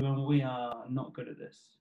about this, everyone. We are not good at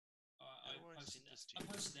this. I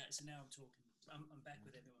posted that, so now I'm talking. I'm back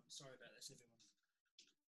with everyone. Sorry about this, everyone.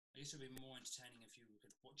 I guess it would be more entertaining if you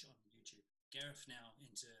could watch it on YouTube. Gareth now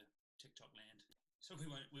into TikTok land, so we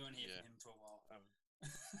won't hear from him for a while.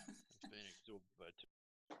 It's been absorbed.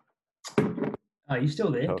 Are you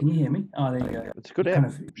still there? Can you hear me? Oh, there you go. It's a good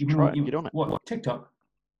app. You try it. Get on it. What, TikTok?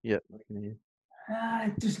 Yeah, I can hear you.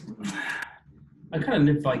 I kind of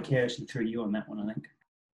live vicariously through you on that one, I think.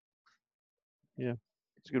 Yeah,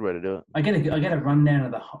 it's a good way to do it. I get a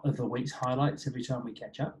rundown of the week's highlights every time we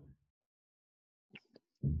catch up.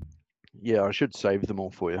 Yeah, I should save them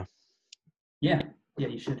all for you. Yeah,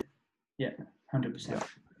 you should. Yeah, 100%.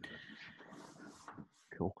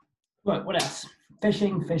 Cool. Right, what else?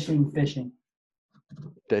 Fishing. Fishing.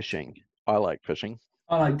 I like fishing.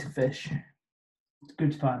 I like to fish. It's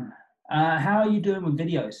good fun. How are you doing with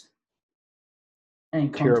videos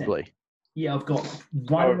and content? Terribly. Yeah, I've got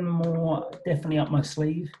one more definitely up my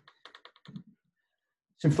sleeve.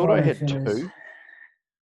 I thought I had two.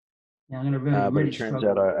 Yeah, I'm going to really but it turns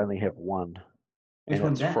out I only have one. Which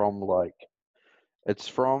one's that?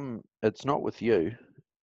 It's not with you.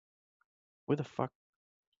 Where the fuck?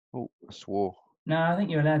 Oh, I swore. No, I think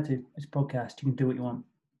you're allowed to. It's a podcast. You can do what you want.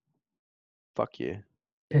 Fuck yeah.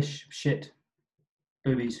 Pish, shit,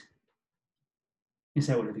 boobies. You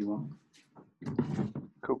say whatever you want.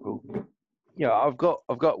 Cool. Yeah, I've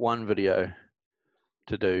got one video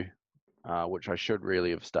to do, which I should really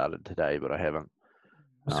have started today, but I haven't.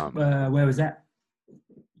 Where was that?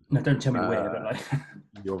 No, don't tell me where, but like.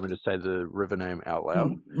 You want me to say the river name out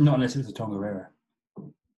loud? Not unless it's the Tongariro.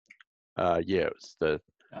 Yeah, it was the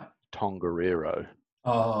Tongariro.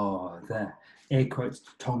 Oh, the air quotes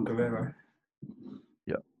Tongariro.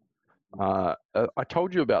 Yeah. I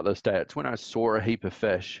told you about this day. It's when I saw a heap of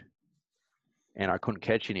fish and I couldn't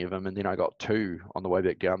catch any of them, and then I got two on the way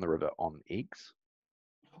back down the river on eggs.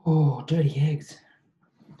 Oh, dirty eggs.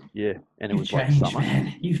 Yeah, and it was changed, like summer.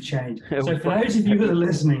 Man. You've changed. So for those of you that are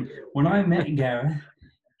listening, when I met Gareth,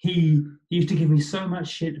 he used to give me so much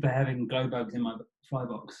shit about having glow bugs in my fly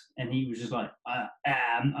box, and he was just like,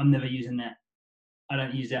 I'm never using that. I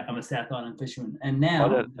don't use that. I'm a South Island fisherman. And now, I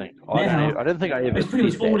don't think I ever. It's pretty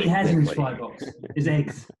much all he has in his fly box is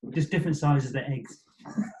eggs, just different sizes of eggs.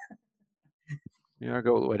 Yeah, I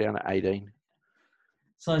go all the way down to 18.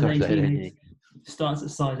 Size 18 starts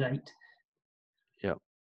at size 8.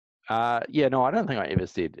 Yeah. Yeah, no, I don't think I ever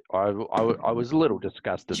said. I was a little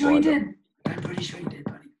disgusted. Sure you did. I'm pretty sure you did,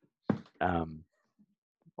 buddy. I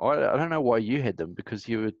don't know why you had them, because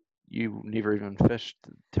you You never even fished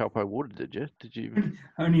Taupo water, did you? Did you?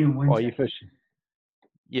 Only in winter. Oh, you fish.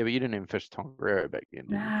 Yeah, but you didn't even fish Tongariro back then,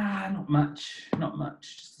 did you? Nah, not much. Not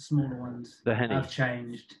much. Just the smaller ones. The Henny. I've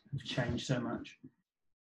changed so much.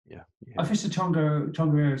 Yeah. I fished the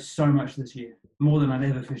Tongariro so much this year, more than I've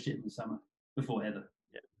ever fished it in the summer before ever.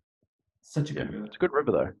 Yeah. Such a good river. It's a good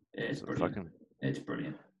river though. It's brilliant. It's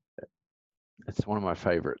brilliant. It's one of my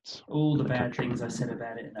favorites. All the bad things I said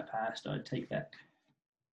about it in the past, I'd take back.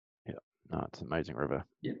 Yeah. No, it's an amazing river.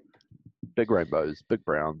 Yeah. Big rainbows, big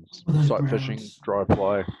browns, Those sight browns. fishing, dry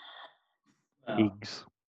fly, eggs.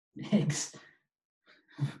 Eggs.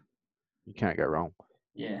 You can't go wrong.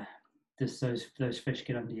 Yeah. Just those fish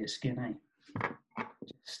get under your skin, eh?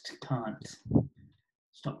 Just can't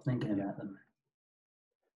stop thinking about them.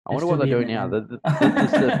 I wonder what they're doing now. This is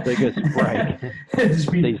the biggest break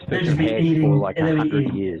these fish have had for like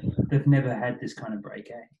 100 years. They've never had this kind of break,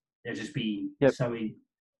 eh? They'll just be so easy.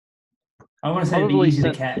 I want to say Probably it'd be easy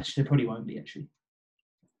to catch. They probably won't be, actually.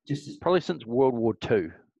 Probably since World War II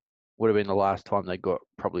would have been the last time they got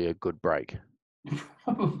probably a good break.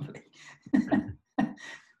 Probably.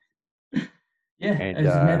 Yeah, it's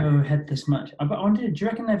never had this much. I wondered, do you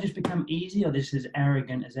reckon they've just become easy, or they're just as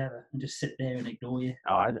arrogant as ever and just sit there and ignore you?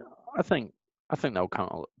 Oh, I think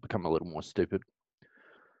they'll become a little more stupid.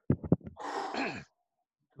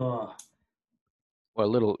 Oh. Well,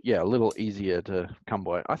 a little easier to come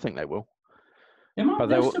by. I think they will. But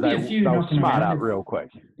they'll smart out real quick.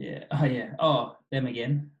 Yeah. Oh, yeah. Oh, them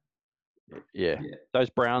again. Yeah. Those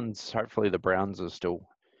Browns, hopefully the Browns are still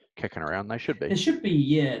kicking around. They should be. There should be,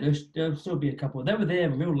 yeah. There'll still be a couple. They were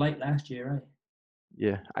there real late last year, eh?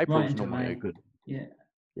 Yeah. April's normally a good. Yeah.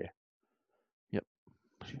 Yeah. Yep.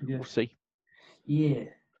 Should be good. We'll see. Yeah.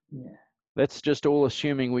 That's just all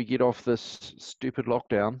assuming we get off this stupid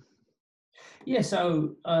lockdown. Yeah,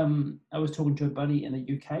 so I was talking to a buddy in the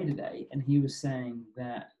UK today, and he was saying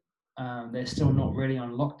that they're still not really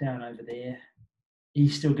on lockdown over there.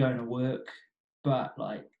 He's still going to work, but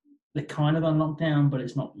like they're kind of on lockdown, but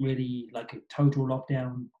it's not really like a total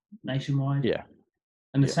lockdown nationwide. Yeah.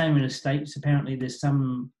 And the same in the States. Apparently, there's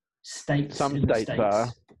some states are,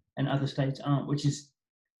 and other states aren't, which is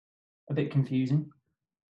a bit confusing.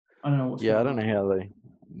 I don't know what's I don't know how they.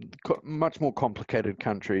 Much more complicated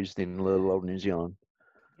countries than little old New Zealand.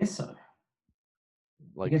 I guess so.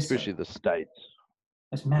 Like especially the States.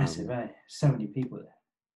 That's massive, eh? So many people there.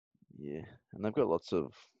 Yeah, and they've got lots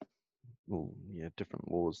of, different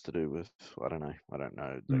laws to do with. I don't know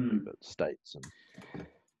exactly, but states and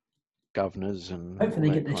governors and. Hopefully,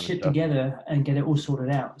 they get their shit together and get it all sorted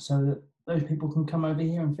out, so that those people can come over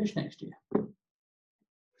here and fish next year.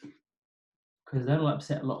 Because that'll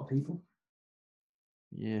upset a lot of people.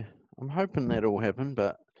 Yeah, I'm hoping that'll happen,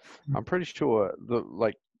 but I'm pretty sure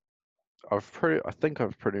I've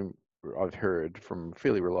heard from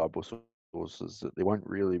fairly reliable sources that there won't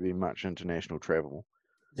really be much international travel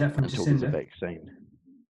until there's a vaccine.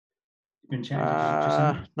 Been changed.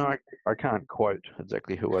 No, I can't quote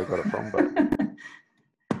exactly who I got it from, but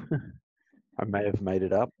I may have made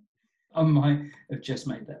it up. I might have just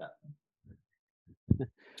made that up.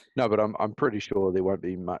 No, but I'm pretty sure there won't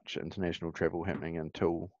be much international travel happening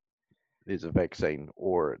until there's a vaccine,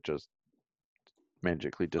 or it just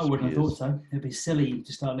magically disappears. I wouldn't have thought so. It'd be silly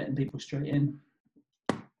to start letting people straight in.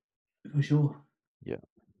 For sure. Yeah.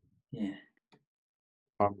 Yeah.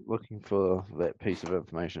 I'm looking for that piece of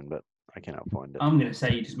information, but I cannot find it. I'm going to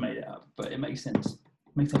say you just made it up, but it makes sense.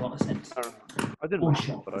 It makes a lot of sense. I didn't make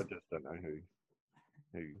it, but I just don't know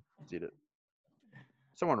who did it.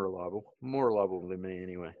 Someone reliable. More reliable than me,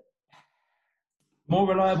 anyway. More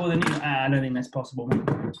reliable than you? I don't think that's possible,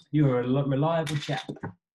 man. You're a reliable chap.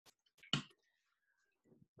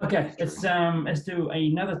 Okay, let's do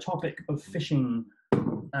another topic of fishing.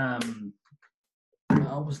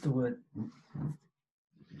 What's the word?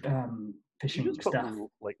 Fishing you just stuff. Put,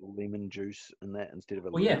 like lemon juice in that instead of a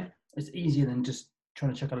lemon? Yeah, it's easier than just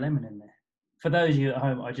trying to chuck a lemon in there. For those of you at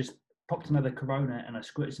home, I just popped another Corona and I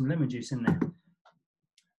squirted some lemon juice in there.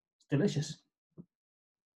 It's delicious.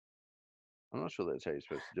 I'm not sure that's how you're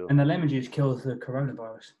supposed to do it. And the lemon juice kills the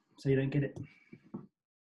coronavirus, so you don't get it.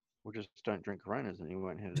 Well, just don't drink Coronas and you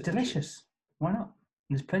won't have it. It's delicious. Why not?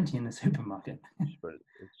 There's plenty in the supermarket. But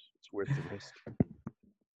it's worth the risk.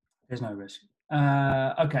 There's no risk.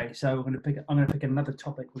 Okay, so I'm going to pick another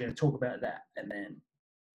topic. We're going to talk about that, and then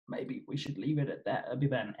maybe we should leave it at that. It'll be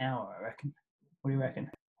about an hour, I reckon. What do you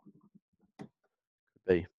reckon?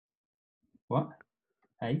 Be. What?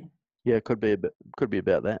 Hey? Yeah, it could be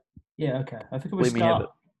about that. Yeah, okay. I think we'll start.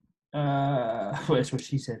 Well, that's what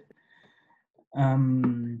she said.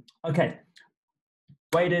 Okay.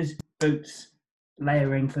 Waders, boots,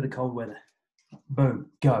 layering for the cold weather. Boom,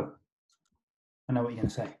 go. I know what you're going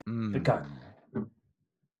to say, but go.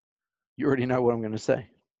 You already know what I'm going to say.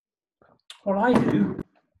 Well, I do.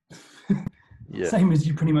 Yeah. Same as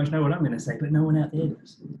you pretty much know what I'm going to say, but no one out there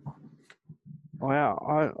does.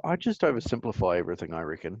 Wow, I just oversimplify everything, I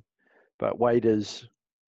reckon. But waders,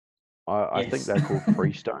 I think Yes. they're called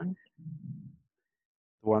Freestone.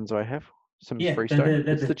 The ones I have, Sims Yeah, Freestone.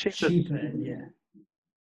 they're It's the cheapest, yeah.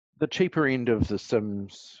 the cheaper end of the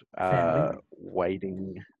Sims Family.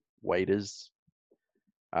 waders.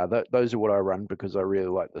 Those are what I run because I really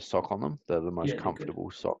like the sock on them. They're the most Yeah, they're good. comfortable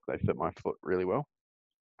sock. They fit my foot really well.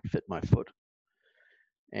 Fit my foot.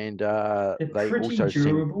 And They're they pretty also seem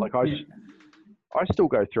durable. like I still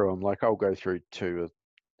go through them. Like I'll go through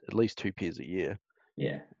at least 2 pairs a year.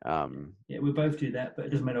 Yeah. Um, Yeah, we both do that, but it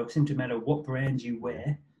doesn't matter. It seems to matter what brand you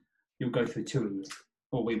wear, you'll go through 2 a year.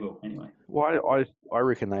 Or we will, anyway. well, I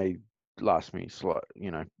reckon they last me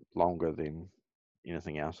longer than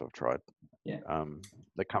anything else I've tried. Yeah.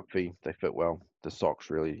 They're comfy, they fit well. The sock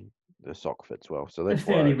fits well. So They're that's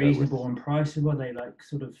why fairly I go reasonable on price. What are they, like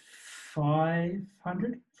sort of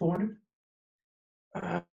 500, 400?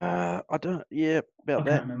 I don't. Yeah, about I that.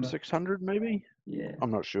 can't remember. 600 maybe. Yeah.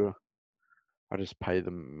 I'm not sure. I just pay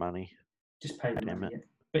them money. Just pay the Damn money. it. Yeah.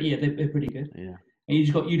 But yeah, they're pretty good. Yeah. And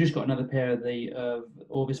you just got another pair of the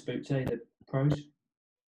Orvis boots, eh? The pros.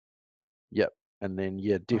 Yep. And then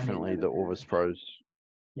definitely the Orvis Pros.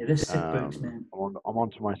 Yeah, they're sick boots, man. I'm on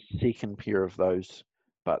to my second pair of those,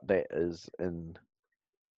 but that is in.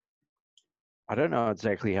 I don't know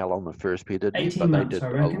exactly how long the first pair did me, 18 but months, they I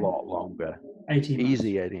did a reckon. lot longer. 18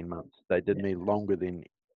 Easy months. 18 months. They did me longer than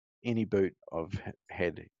any boot I've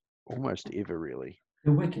had almost ever, really.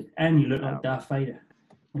 They're wicked. And you look like Darth Vader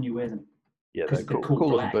when you wear them. Yeah, they're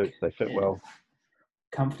cool looking boots. They fit well.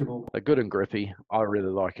 Comfortable. They're good and grippy. I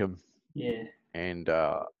really like them. Yeah. And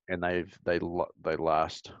they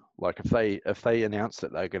last. Like if they announce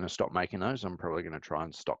that they're going to stop making those, I'm probably going to try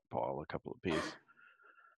and stockpile a couple of pairs.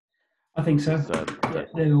 I think so.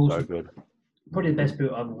 They're awesome. So good. Probably the best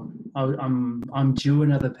boot I've worn. I'm due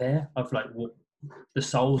another pair. I've the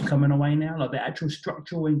sole's coming away now. Like the actual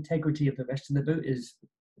structural integrity of the rest of the boot is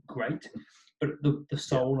great, but the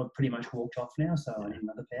sole I've pretty much walked off now, so I need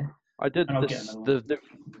another pair. I did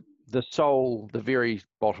the sole, the very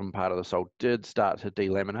bottom part of the sole did start to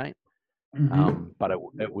delaminate, but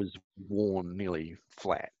it was worn nearly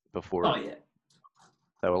flat before. Oh yeah.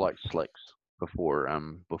 They were like slicks before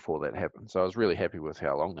that happened. So I was really happy with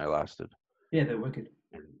how long they lasted. Yeah, they're wicked.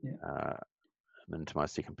 Yeah. And then to my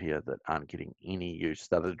second pair that aren't getting any use.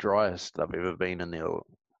 They're the driest they've ever been in their.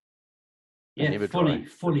 Yeah,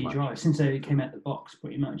 fully dry since they came out the box,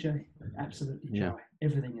 pretty much. Absolutely dry. Yeah.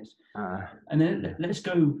 Everything is. And then let's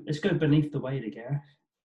go beneath the wader, Gareth.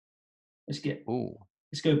 Let's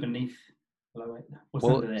go beneath. What's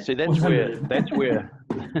under there? See, that's where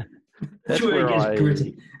that's where it gets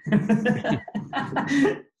gritty.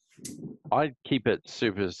 I keep it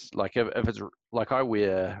super, like if it's like I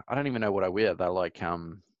don't even know what I wear. They're like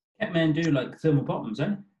Catmandu, like thermal bottoms,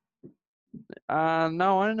 eh?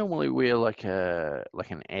 No, I normally wear like an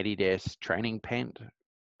Adidas training pant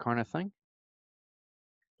kind of thing.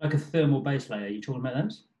 Like a thermal base layer. You talking about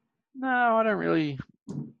those? No, I don't really.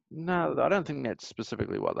 No, I don't think that's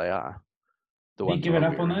specifically what they are. You give it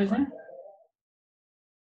up on those now?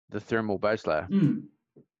 The thermal base layer.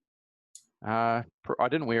 I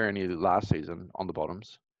didn't wear any last season on the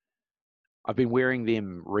bottoms. I've been wearing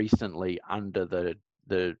them recently under the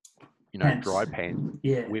pants. Dry pants,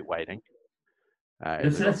 wet wading.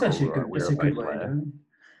 That's actually a good way.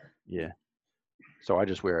 Yeah. So I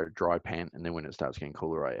just wear a dry pant, and then when it starts getting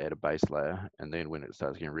cooler, I add a base layer, and then when it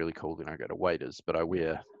starts getting really cool, then I go to waders. But I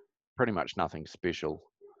wear pretty much nothing special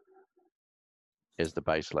as the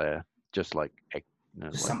base layer, just like like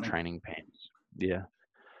training pants. Yeah.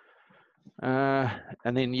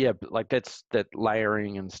 And then like that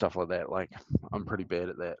layering and stuff like that. Like I'm pretty bad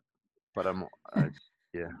at that, but I'm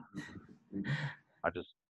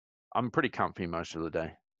pretty comfy most of the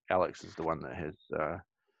day. Alex is the one that has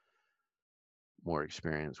more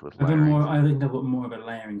experience with layering. I think I've got more of a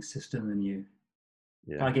layering system than you.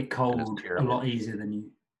 Yeah. I get cold a lot easier than you.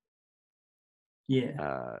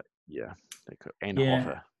 Yeah. Yeah.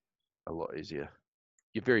 Hotter a lot easier.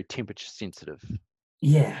 You're very temperature sensitive.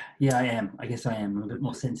 Yeah, I am. I guess I am. I'm a bit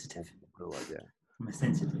more sensitive. I'm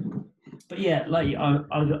sensitive. But yeah, like I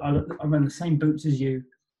run the same boots as you.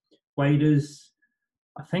 Waders.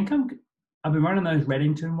 I think I've been running those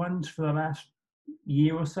Reddington ones for the last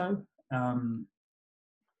year or so. And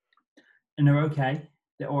they're okay.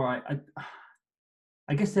 They're all right.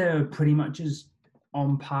 I guess they're pretty much as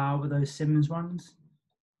on par with those Simmons ones,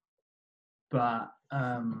 but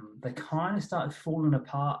they kind of started falling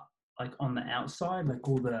apart, like on the outside, like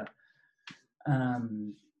all the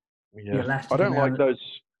elastic. I don't like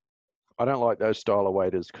those. I don't like those style of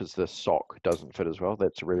waders because the sock doesn't fit as well.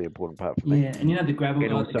 That's a really important part for me. Yeah, and you know the gravel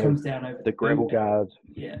guard that comes down over the gravel boot? guard.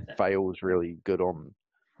 Yeah, fails really good on.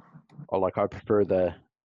 I prefer the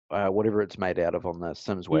whatever it's made out of on the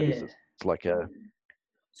Sims waders. Yeah. It's like a.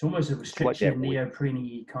 It's almost a stretchy like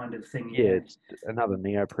neoprene kind of thing. Yeah, it's another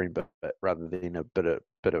neoprene, but rather than a bit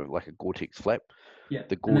of like a Gore-Tex flap. Yeah,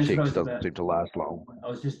 the Gore-Tex doesn't seem to last long.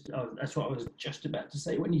 That's what I was just about to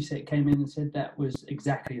say when you came in and said that was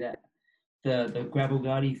exactly that. The gravel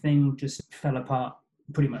guardy thing just fell apart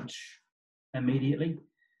pretty much immediately,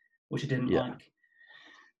 which I didn't like.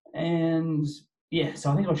 And yeah,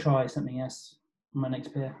 so I think I'll try something else on my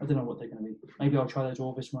next pair. I don't know what they're going to be. Maybe I'll try those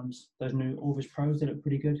Orvis ones, those new Orvis Pros. They look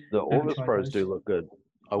pretty good. The Orvis Pros do look good.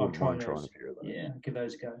 I wouldn't mind trying a few of those. Yeah, I'll give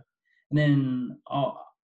those a go. And then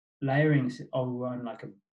layering, I'll run like a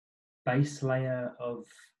base layer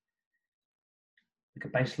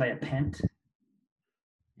pant.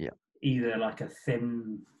 Yeah. Either like a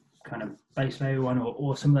thin kind of base layer one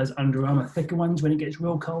or some of those Under Armour thicker ones when it gets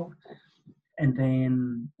real cold. And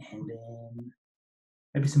then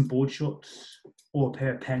maybe some board shorts or a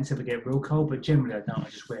pair of pants if it get real cold. But generally I don't. I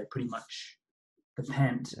just wear pretty much the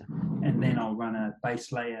pant. Yeah. And then I'll run a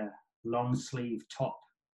base layer long sleeve top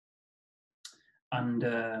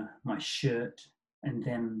under my shirt. And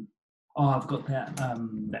then I've got that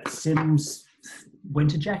Sims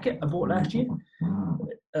winter jacket I bought last year.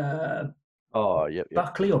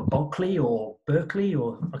 Buckley or Bulkley or Berkeley,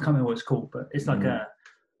 or I can't remember what it's called, but it's like a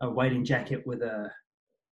wading jacket with a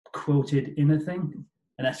quilted inner thing,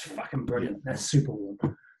 and that's fucking brilliant. That's super warm.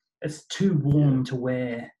 It's too warm to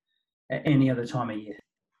wear at any other time of year.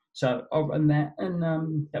 So I'll run that, and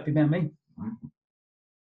that'll be about me.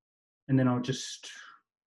 And then I'll just,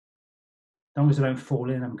 as long as I don't fall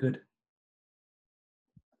in, I'm good.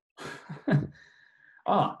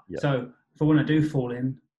 So for when I do fall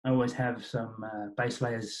in, I always have some base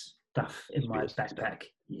layers stuff in my backpack.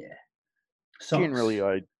 Yeah. Socks. Generally,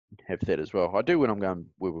 I have that as well. I do when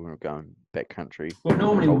we're going backcountry. Well,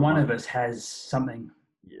 normally one of us has something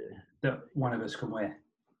that one of us can wear.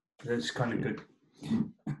 That's kind of good. Do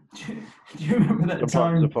you remember that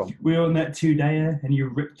time we were on that 2-dayer and you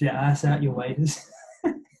ripped your ass out your waders?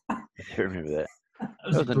 I do remember that. That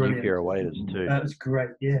was a new pair of waders too. That was great.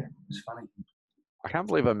 Yeah, it was funny. I can't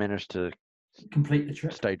believe I managed to complete the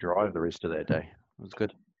trip. Stay dry the rest of that day. It was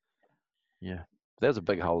good. Yeah. That was a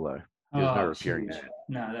big hole though. There was no repairing that.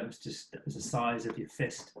 No, that was the size of your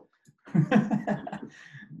fist.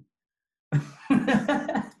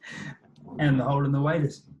 And the hole in the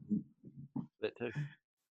waders. That too.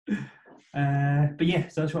 But yeah,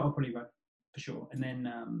 so that's what I'll probably run for sure. And then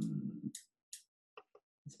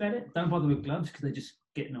that's about it. Don't bother with gloves because they just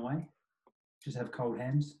get in the way. Just have cold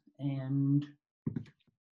hands and.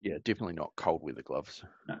 Yeah, definitely not cold weather gloves.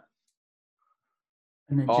 No.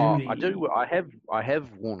 And then I do. I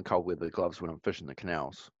have worn cold weather gloves when I'm fishing the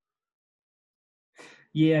canals.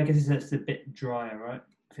 Yeah, I guess that's a bit drier, right?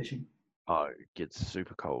 Fishing. Oh, it gets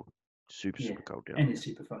super cold. Super cold down. And it's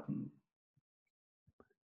super fucking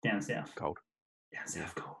down south. Cold. Down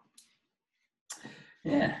south cold.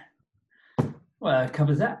 Yeah. Well, that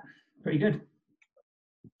covers that. Pretty good.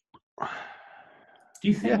 Do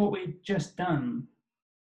you think what we've just done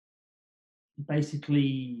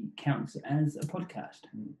basically counts as a podcast?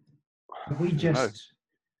 Have we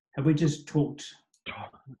just talked?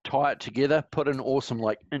 Tie it together, put an awesome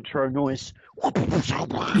intro noise.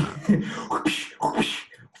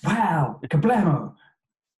 Wow, kablamo!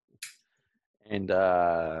 And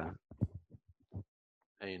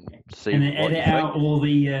see. And then edit out all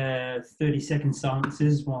the 30-second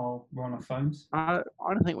silences while we're on our phones. I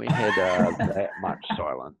don't think we had that much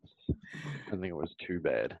silence. I don't think it was too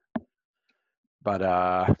bad. But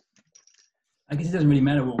I guess it doesn't really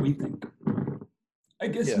matter what we think. I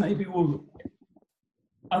guess maybe we'll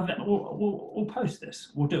post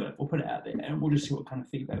this. We'll do it. We'll put it out there, and we'll just see what kind of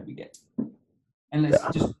feedback we get. And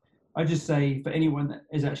I just say for anyone that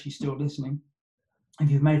is actually still listening, if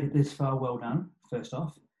you've made it this far, well done. First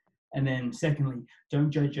off, and then secondly,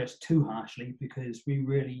 don't judge us too harshly because we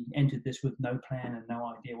really entered this with no plan and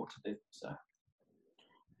no idea what to do. So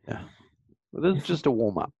yeah, well, this is just a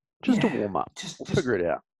warm up. Just a warm up. We'll figure it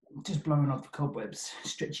out. Just blowing off the cobwebs,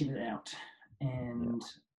 stretching it out, and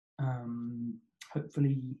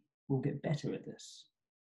hopefully we'll get better at this.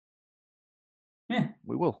 Yeah,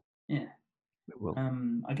 we will. Yeah, we will.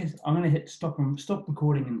 I guess I'm going to hit stop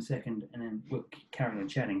recording in a second, and then we'll carry on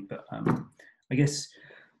chatting. But I guess,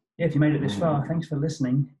 yeah, if you made it this far, thanks for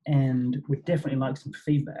listening, and we'd definitely like some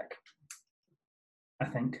feedback. I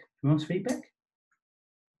think. Who wants feedback?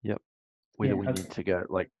 Yep. Whether we need to go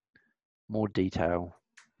like more detail,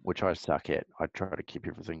 which I suck at. I try to keep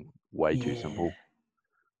everything way too simple.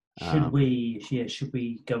 Should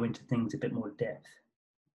we go into things a bit more depth?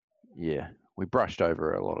 Yeah, we brushed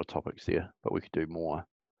over a lot of topics there, but we could do more.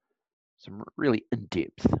 Some really in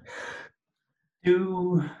depth.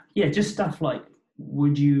 Just stuff like,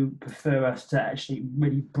 would you prefer us to actually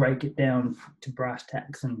really break it down to brass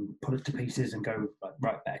tacks and put it to pieces and go like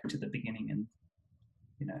right back to the beginning and,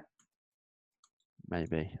 you know?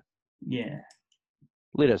 Maybe. Yeah.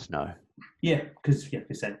 Let us know. Yeah, because like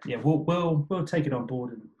I said, we'll take it on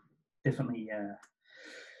board and definitely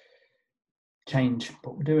change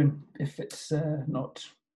what we're doing if it's not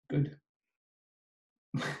good.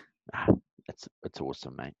 It's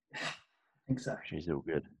awesome, mate. I think so. She's all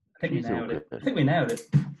good. I think we nailed it.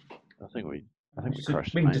 I think we crushed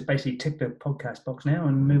it. We can just basically tick the podcast box now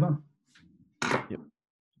and move on. Yep.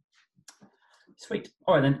 Sweet.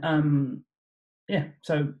 All right then.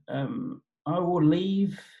 So I will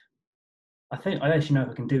leave. I think I actually know if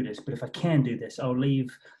I can do this, but if I can do this, I'll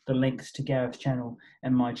leave the links to Gareth's channel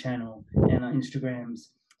and my channel and our Instagrams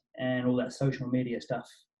and all that social media stuff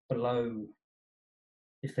below.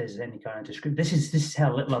 If there's any kind of description, this is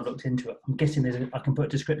how little I've looked into it. I'm guessing I can put a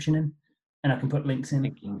description in, and I can put links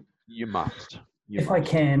in. You must. I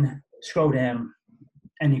can, scroll down,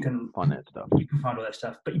 and you can find that stuff. You can find all that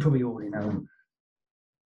stuff, but you probably already know.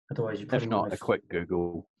 Otherwise, you probably if not a quick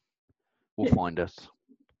Google will find us.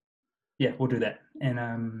 Yeah, we'll do that. And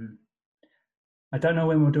I don't know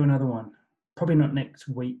when we'll do another one. Probably not next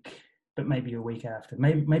week, but maybe a week after.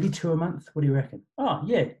 Maybe 2 a month. What do you reckon? Oh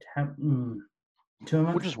yeah, 2 a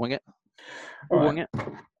month. We'll just wing it. Wing it.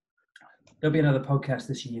 There'll be another podcast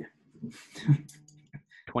this year.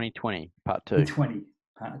 2020 part 2. 20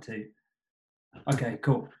 part 2. Okay,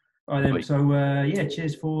 cool. All right then. So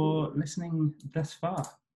cheers for listening thus far.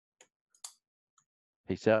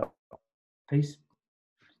 Peace out. Peace.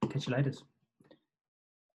 Catch you later.